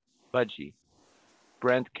 Andrea Budgie,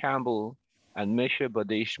 Brent Campbell, and Misha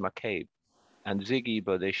Badish McCabe, and Ziggy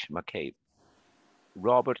Badish McCabe,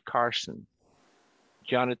 Robert Carson,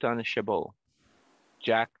 Jonathan Chabot,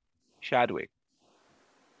 Jack Shadwick,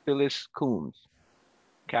 Phyllis Coombs,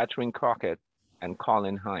 Catherine Crockett, and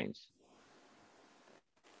Colin Hines.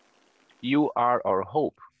 You are our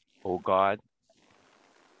hope, O God.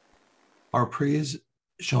 Our praise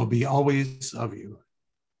shall be always of you.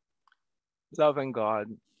 Loving God,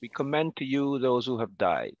 we commend to you those who have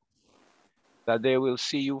died, that they will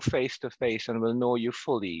see you face to face and will know you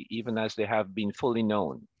fully, even as they have been fully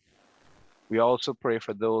known. We also pray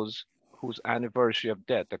for those whose anniversary of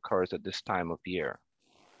death occurs at this time of year.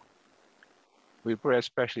 We pray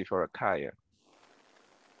especially for Achaia.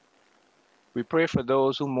 We pray for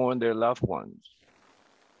those who mourn their loved ones.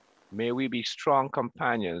 May we be strong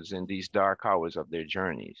companions in these dark hours of their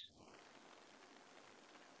journeys.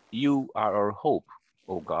 You are our hope,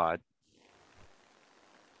 O God.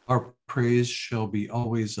 Our praise shall be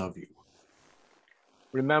always of you.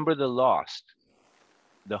 Remember the lost,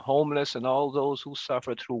 the homeless, and all those who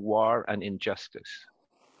suffer through war and injustice.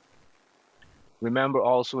 Remember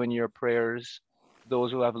also in your prayers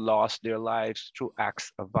those who have lost their lives through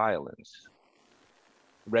acts of violence.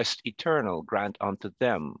 Rest eternal grant unto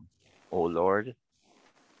them, O Lord.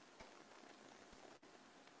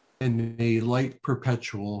 And may light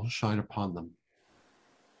perpetual shine upon them.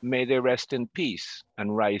 May they rest in peace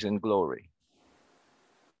and rise in glory.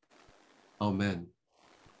 Amen.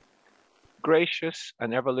 Gracious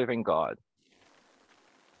and ever-living God,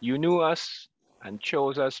 you knew us and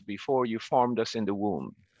chose us before you formed us in the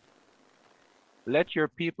womb. Let your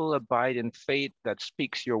people abide in faith that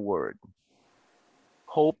speaks your word,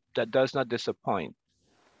 hope that does not disappoint,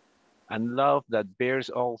 and love that bears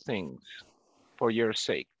all things for your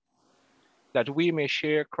sake, that we may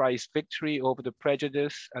share Christ's victory over the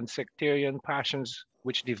prejudice and sectarian passions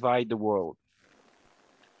which divide the world,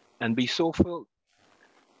 and be so filled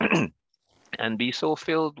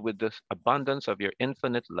with the abundance of your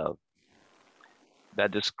infinite love,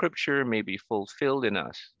 that the scripture may be fulfilled in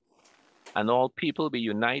us, and all people be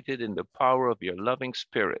united in the power of your loving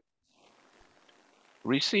spirit.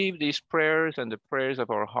 Receive these prayers and the prayers of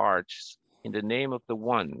our hearts in the name of the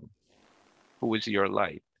one who is your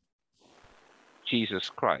light, Jesus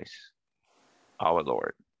Christ, our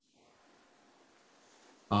Lord.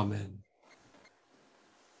 Amen.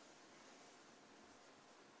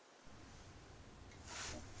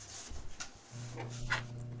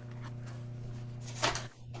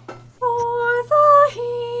 For the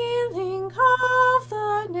healing of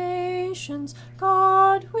the nations,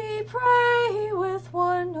 God, we pray with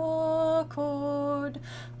one accord.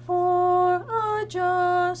 For a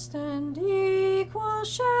just and equal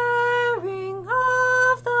sharing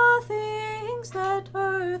of the things that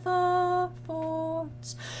earth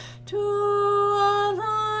affords, to a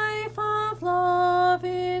life of love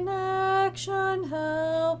in action,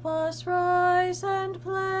 help us rise and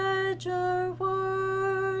pledge our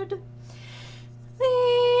word.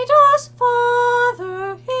 Lead us,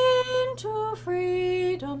 Father, into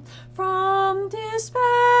freedom, from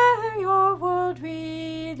despair your world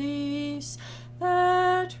release,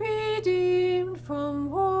 that redeemed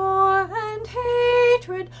from war and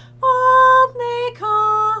hatred, all may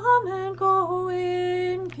come and go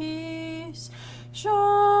in peace.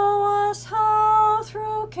 Show us how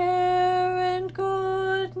through care and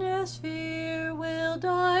goodness fear will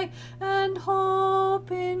die and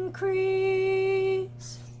hope increase.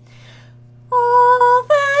 All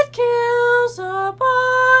that kills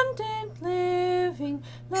abundant living,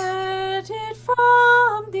 let it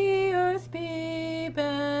from the earth be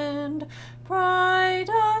banned. Pride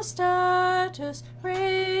of status,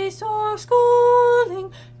 race, or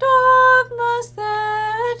schooling, dogmas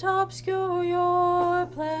that obscure your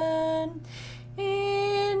plan.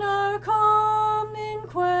 In our common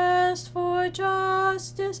quest for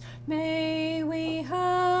justice, may we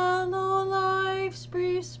hallow life's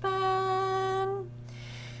brief span.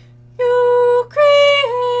 You,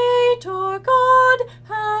 Creator God,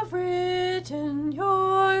 have written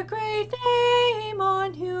your great name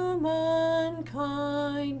on humankind.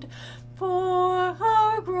 For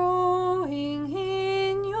our growing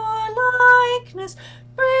in your likeness,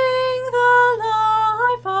 bring the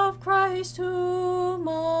life of Christ to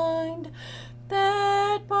mind,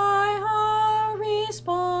 that by our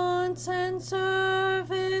response and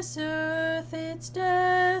service earth its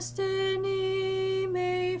destiny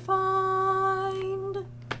may find.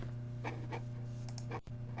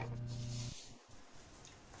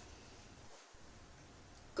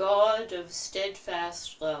 God of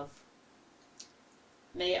steadfast love,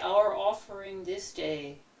 may our offering this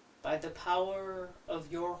day, by the power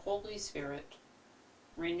of your Holy Spirit,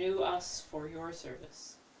 renew us for your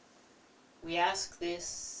service. We ask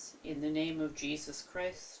this in the name of Jesus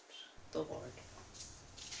Christ, the Lord.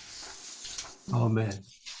 Amen.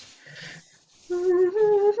 The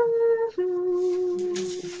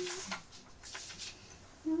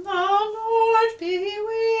Lord be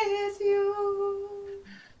with you.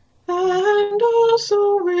 And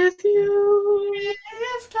also with you.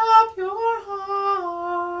 Lift up your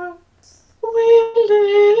hearts. We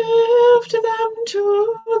lift them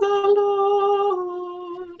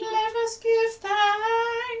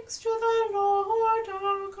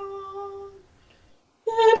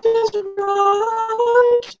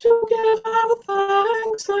right to give Him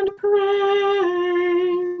thanks and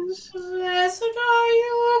praise. Blessed are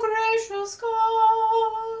you, gracious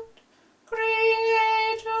God,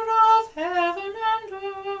 Creator of heaven and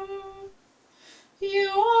earth. You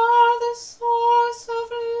are the source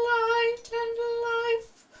of light and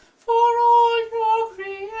life for all your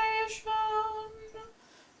creation.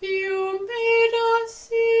 You made us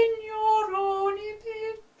in your own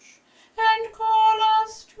image and call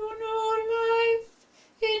us to new life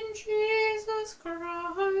in Jesus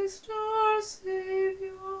Christ our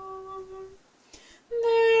Savior.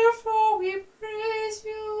 Therefore we praise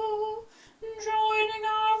you, joining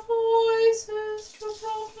our voices to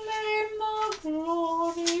proclaim the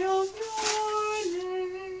glory of your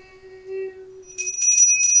name.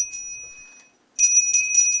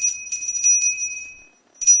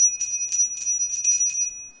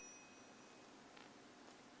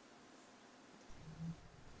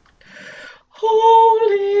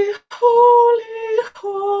 Holy, holy,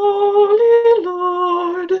 holy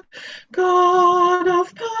Lord, God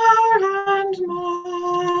of power and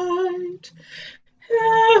might.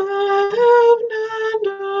 Heaven and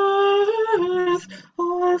earth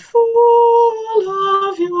are full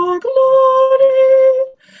of your glory.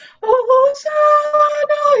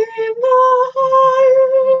 Hosanna in the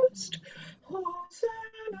highest.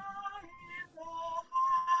 Hosanna in the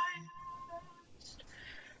highest.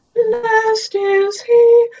 Blessed is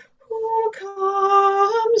he who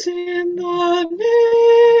comes in the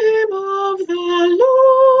name of the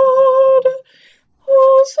Lord.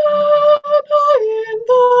 Hosanna in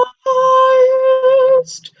the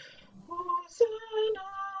highest. Hosanna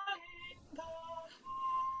in the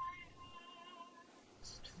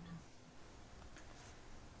highest.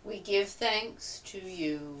 We give thanks to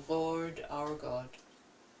you, Lord our God,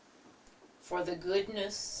 for the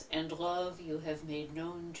goodness and love you have made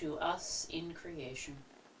known to us in creation,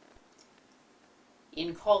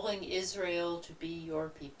 in calling Israel to be your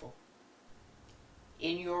people,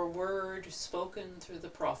 in your word spoken through the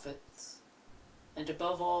prophets, and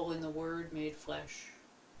above all in the Word made flesh,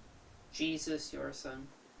 Jesus your Son.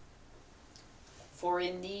 For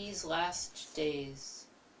in these last days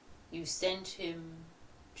you sent him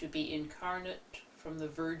to be incarnate from the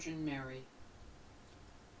Virgin Mary,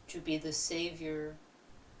 to be the Savior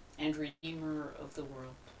and Redeemer of the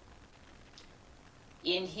world.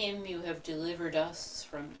 In him you have delivered us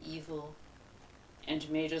from evil and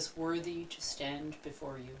made us worthy to stand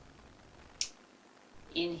before you.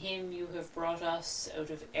 In him you have brought us out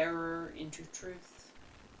of error into truth,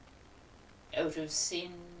 out of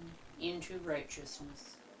sin into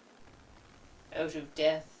righteousness, out of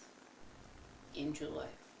death into life.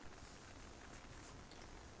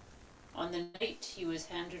 On the night he was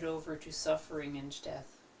handed over to suffering and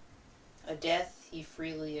death, a death he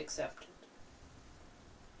freely accepted,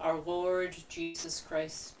 our Lord Jesus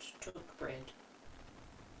Christ took bread,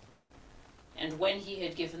 and when he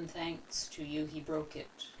had given thanks to you, he broke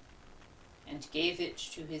it, and gave it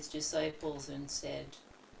to his disciples and said,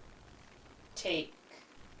 "Take,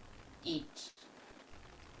 eat.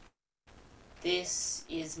 This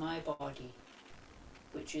is my body,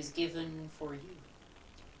 which is given for you.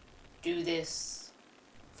 Do this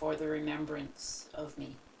for the remembrance of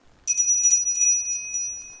me."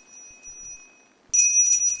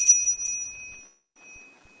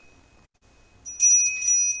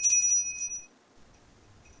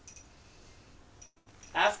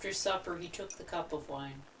 After supper he took the cup of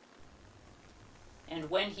wine, and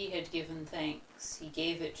when he had given thanks, he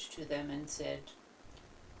gave it to them and said,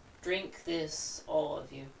 "Drink this, all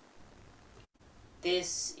of you.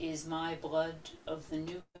 This is my blood of the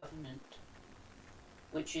new covenant,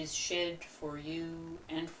 which is shed for you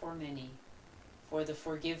and for many for the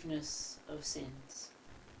forgiveness of sins.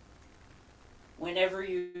 Whenever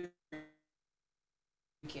you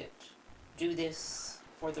drink it, do this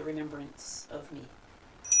for the remembrance of me."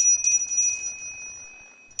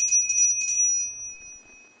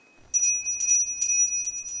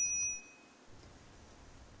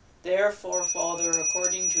 Therefore, Father,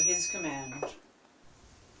 according to his command,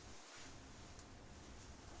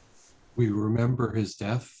 We remember his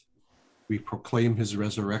death. We proclaim his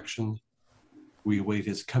resurrection. We await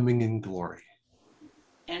his coming in glory.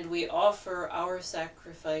 and we offer our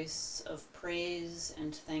sacrifice of praise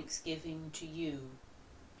and thanksgiving to you,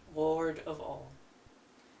 Lord of all,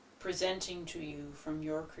 presenting to you from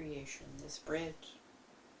your creation this bread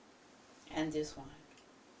and this wine.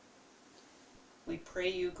 We pray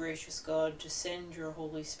you, gracious God, to send your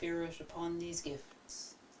Holy Spirit upon these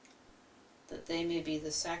gifts, that they may be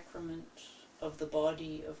the sacrament of the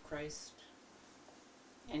body of Christ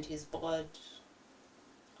and his blood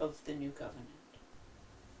of the new covenant.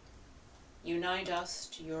 Unite us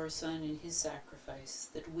to your Son in his sacrifice,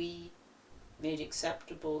 that we, made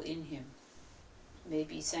acceptable in him, may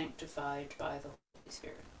be sanctified by the Holy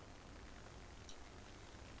Spirit.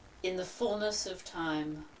 In the fullness of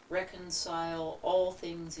time, reconcile all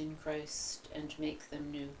things in Christ and make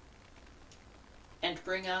them new. And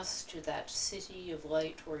bring us to that city of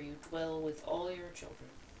light where you dwell with all your children.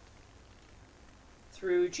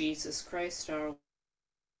 Through Jesus Christ our Lord,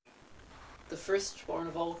 the firstborn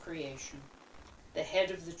of all creation, the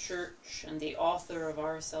head of the church and the author of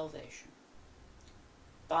our salvation,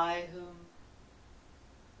 by whom,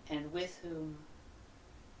 and with whom,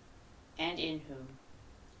 and in whom,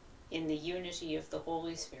 in the unity of the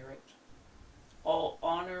Holy Spirit, all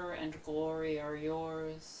honor and glory are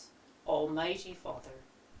yours, Almighty Father,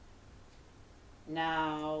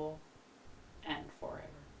 now and forever.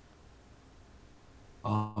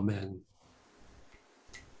 Amen.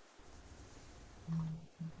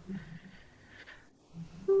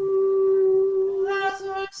 As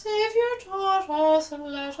our Savior taught us,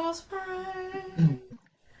 let us pray.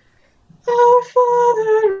 Our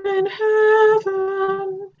Father in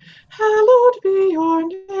heaven, hallowed be your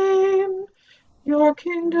name. Your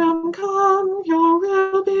kingdom come, your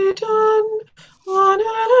will be done, on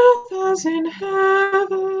earth as in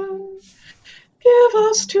heaven. Give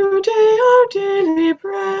us today our daily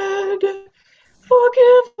bread.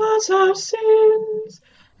 Forgive us our sins,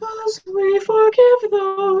 as we forgive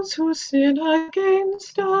those who sin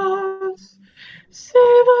against us.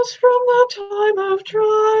 Save us from the time of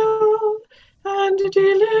trial, and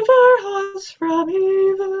deliver us from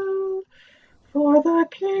evil. For the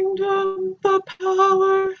kingdom, the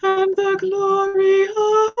power, and the glory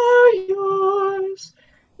are yours,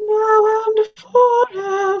 now and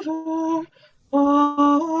forever.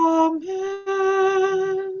 Amen.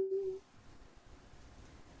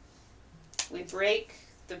 We break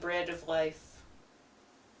the bread of life,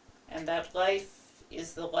 and that life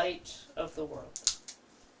is the light of the world.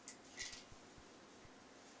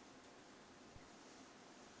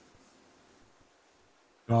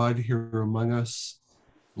 God here among us,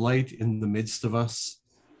 light in the midst of us,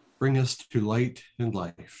 bring us to light and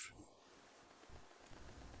life.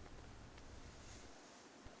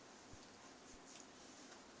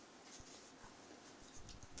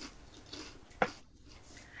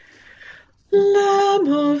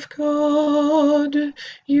 Lamb of God,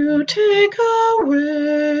 you take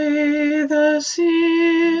away the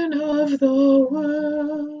sin of the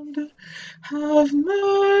world. Have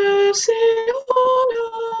mercy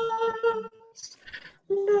on us.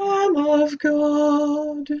 Lamb of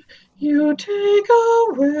God, you take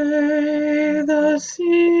away the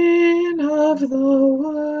sin of the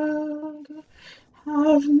world.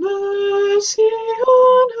 Have mercy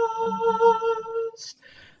on us.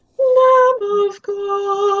 Lamb of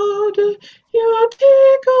God, you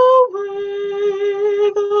take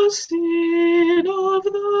away the sin of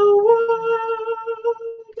the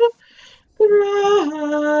world.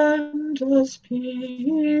 Grant us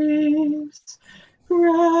peace.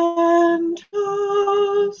 Grant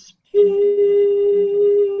us peace.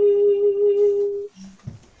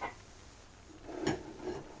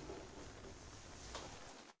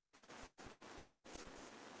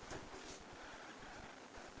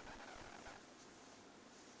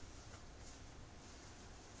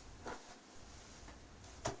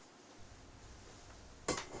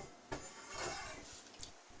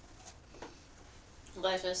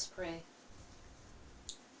 Let us pray.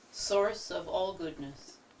 Source of all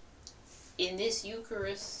goodness, in this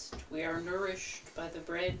Eucharist we are nourished by the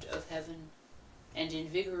bread of heaven and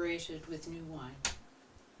invigorated with new wine.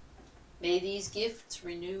 May these gifts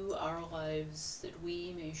renew our lives, that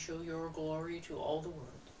we may show your glory to all the world.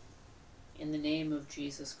 In the name of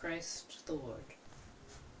Jesus Christ, the Lord.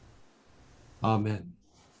 Amen.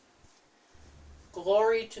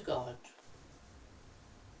 Glory to God,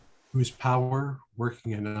 Whose power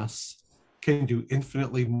working in us can do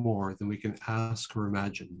infinitely more than we can ask or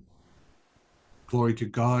imagine. Glory to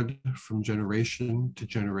God from generation to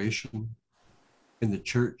generation, in the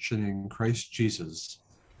Church and in Christ Jesus,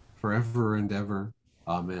 forever and ever.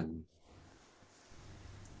 Amen.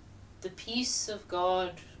 the peace of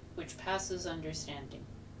God which passes understanding.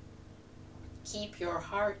 Keep your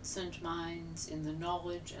hearts and minds in the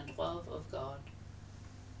knowledge and love of God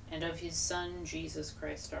and of his Son, Jesus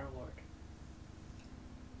Christ our Lord.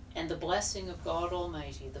 And the blessing of God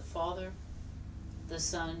Almighty, the Father, the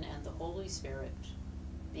Son, and the Holy Spirit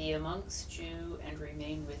be amongst you and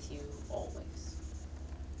remain with you always.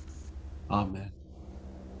 Amen.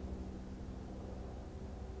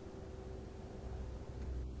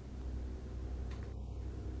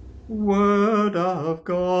 Word of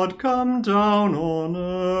God, come down on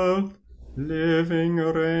earth, living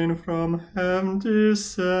rain from heaven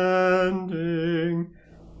descending,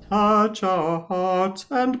 touch our hearts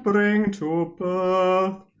and bring to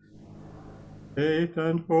birth faith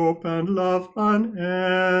and hope and love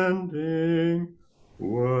unending.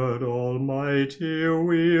 Word Almighty,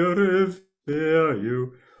 we revere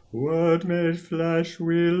you. Word made flesh,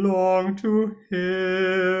 we long to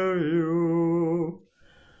hear you.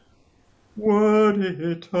 Word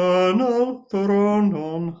eternal, throned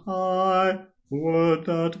on high, word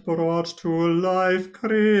that brought to life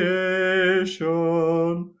creation,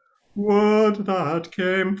 word that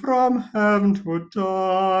came from heaven to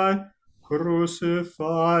die,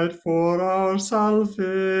 crucified for our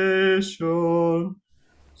salvation.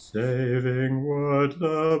 Saving word,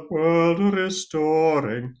 the world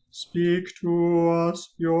restoring, speak to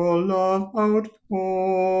us your love outpouring.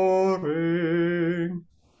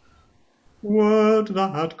 Word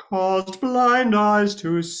that caused blind eyes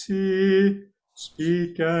to see,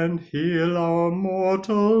 speak and heal our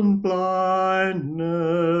mortal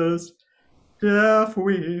blindness. Deaf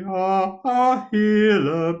we are, our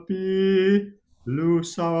healer be.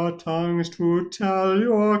 Loose our tongues to tell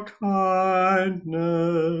your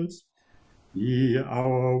kindness. Be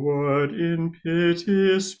our word in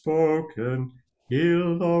pity spoken,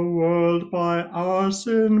 heal the world by our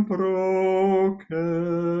sin broken.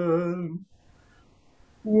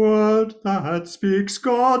 Word that speaks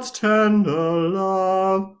God's tender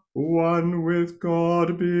love, one with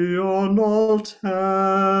God beyond all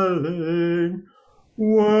telling.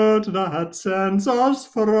 Word that sends us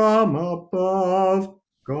from above,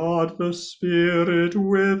 God the Spirit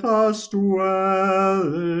with us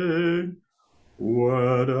dwelling.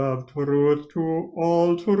 Word of truth to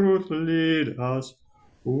all truth lead us,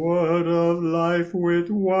 word of life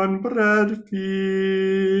with one bread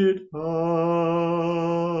feed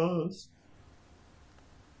us.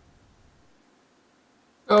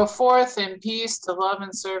 Go forth in peace to love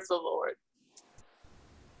and serve the Lord.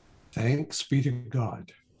 Thanks be to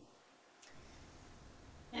God.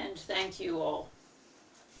 And thank you all.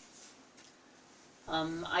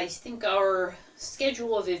 I think our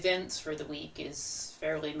schedule of events for the week is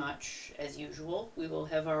fairly much as usual. We will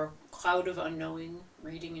have our Cloud of Unknowing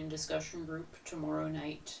reading and discussion group tomorrow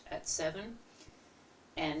night at 7,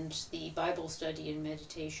 and the Bible study and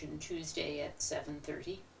meditation Tuesday at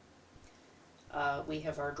 7:30. We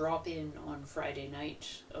have our drop-in on Friday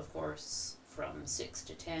night, of course, from 6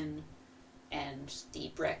 to 10, and the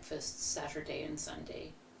breakfast Saturday and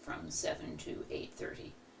Sunday from 7 to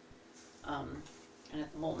 8:30. And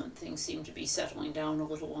at the moment, things seem to be settling down a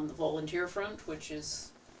little on the volunteer front, which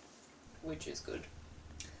is good.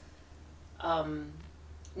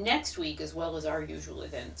 Next week, as well as our usual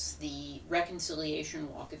events, the Reconciliation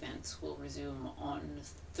Walk events will resume on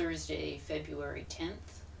Thursday, February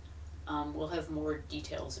 10th. We'll have more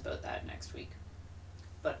details about that next week,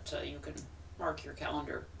 but you can mark your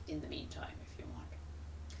calendar in the meantime if you want.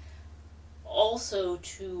 Also,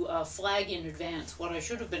 to flag in advance, what I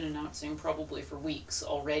should have been announcing probably for weeks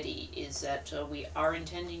already is that we are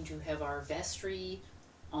intending to have our vestry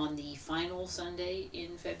on the final Sunday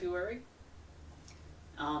in February.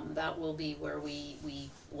 That will be where we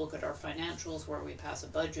look at our financials, where we pass a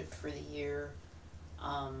budget for the year,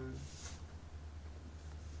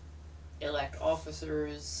 elect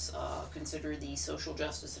officers, consider the social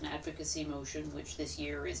justice and advocacy motion, which this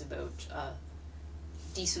year is about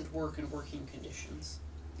decent work and working conditions.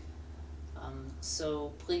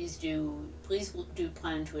 So please do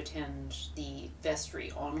plan to attend the vestry,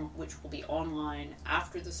 which will be online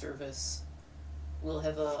after the service. We'll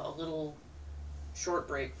have a little short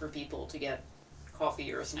break for people to get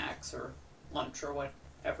coffee or snacks or lunch or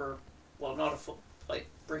whatever. Well, not a full,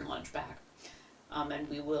 bring lunch back. And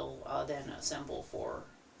we will then assemble for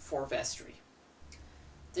vestry.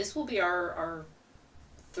 This will be our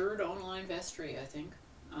third online vestry, I think.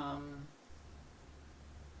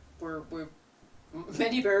 We're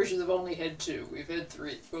many parishes have only had 2. We've had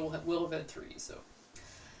 3. We'll have had 3. So,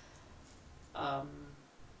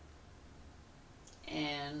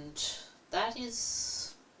 and that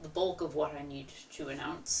is the bulk of what I need to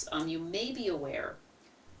announce. You may be aware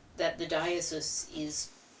that the diocese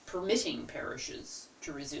is permitting parishes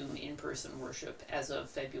to resume in-person worship as of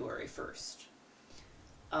February 1st.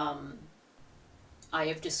 I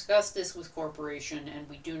have discussed this with Corporation, and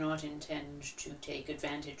we do not intend to take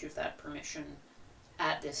advantage of that permission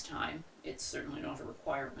at this time. It's certainly not a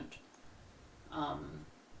requirement.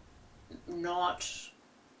 Not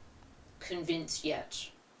convinced yet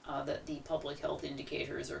that the public health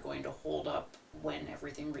indicators are going to hold up when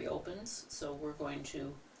everything reopens, so we're going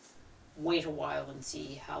to wait a while and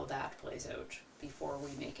see how that plays out before we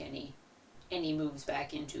make any moves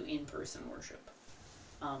back into in-person worship.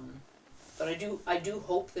 But I do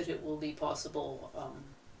hope that it will be possible.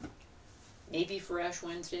 Maybe for Ash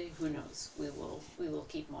Wednesday, who knows? We will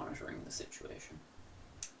keep monitoring the situation.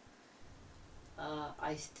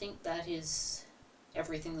 I think that is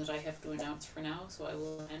everything that I have to announce for now, so I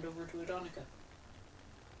will hand over to Adonica.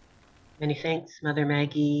 Many thanks, Mother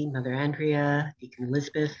Maggie, Mother Andrea, Deacon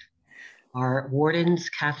Elizabeth, our wardens,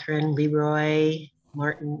 Catherine, Leroy,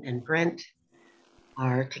 Martin, and Brent,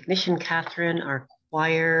 our technician, Catherine, our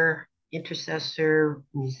choir, intercessor,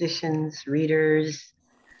 musicians, readers,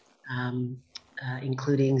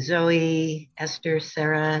 including Zoe, Esther,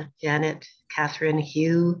 Sarah, Janet, Catherine,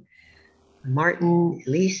 Hugh, Martin,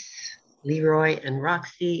 Elise, Leroy, and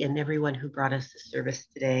Roxy, and everyone who brought us the service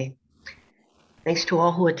today. Thanks to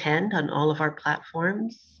all who attend on all of our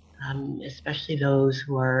platforms, especially those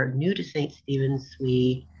who are new to St. Stephen's.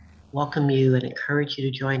 We welcome you and encourage you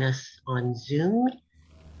to join us on Zoom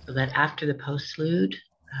so that after the postlude,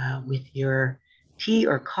 with your tea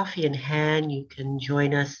or coffee in hand, you can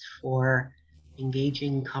join us for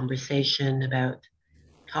engaging conversation about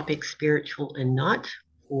topics spiritual and not,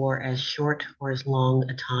 for as short or as long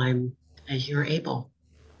a time as you're able.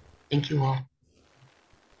 Thank you all.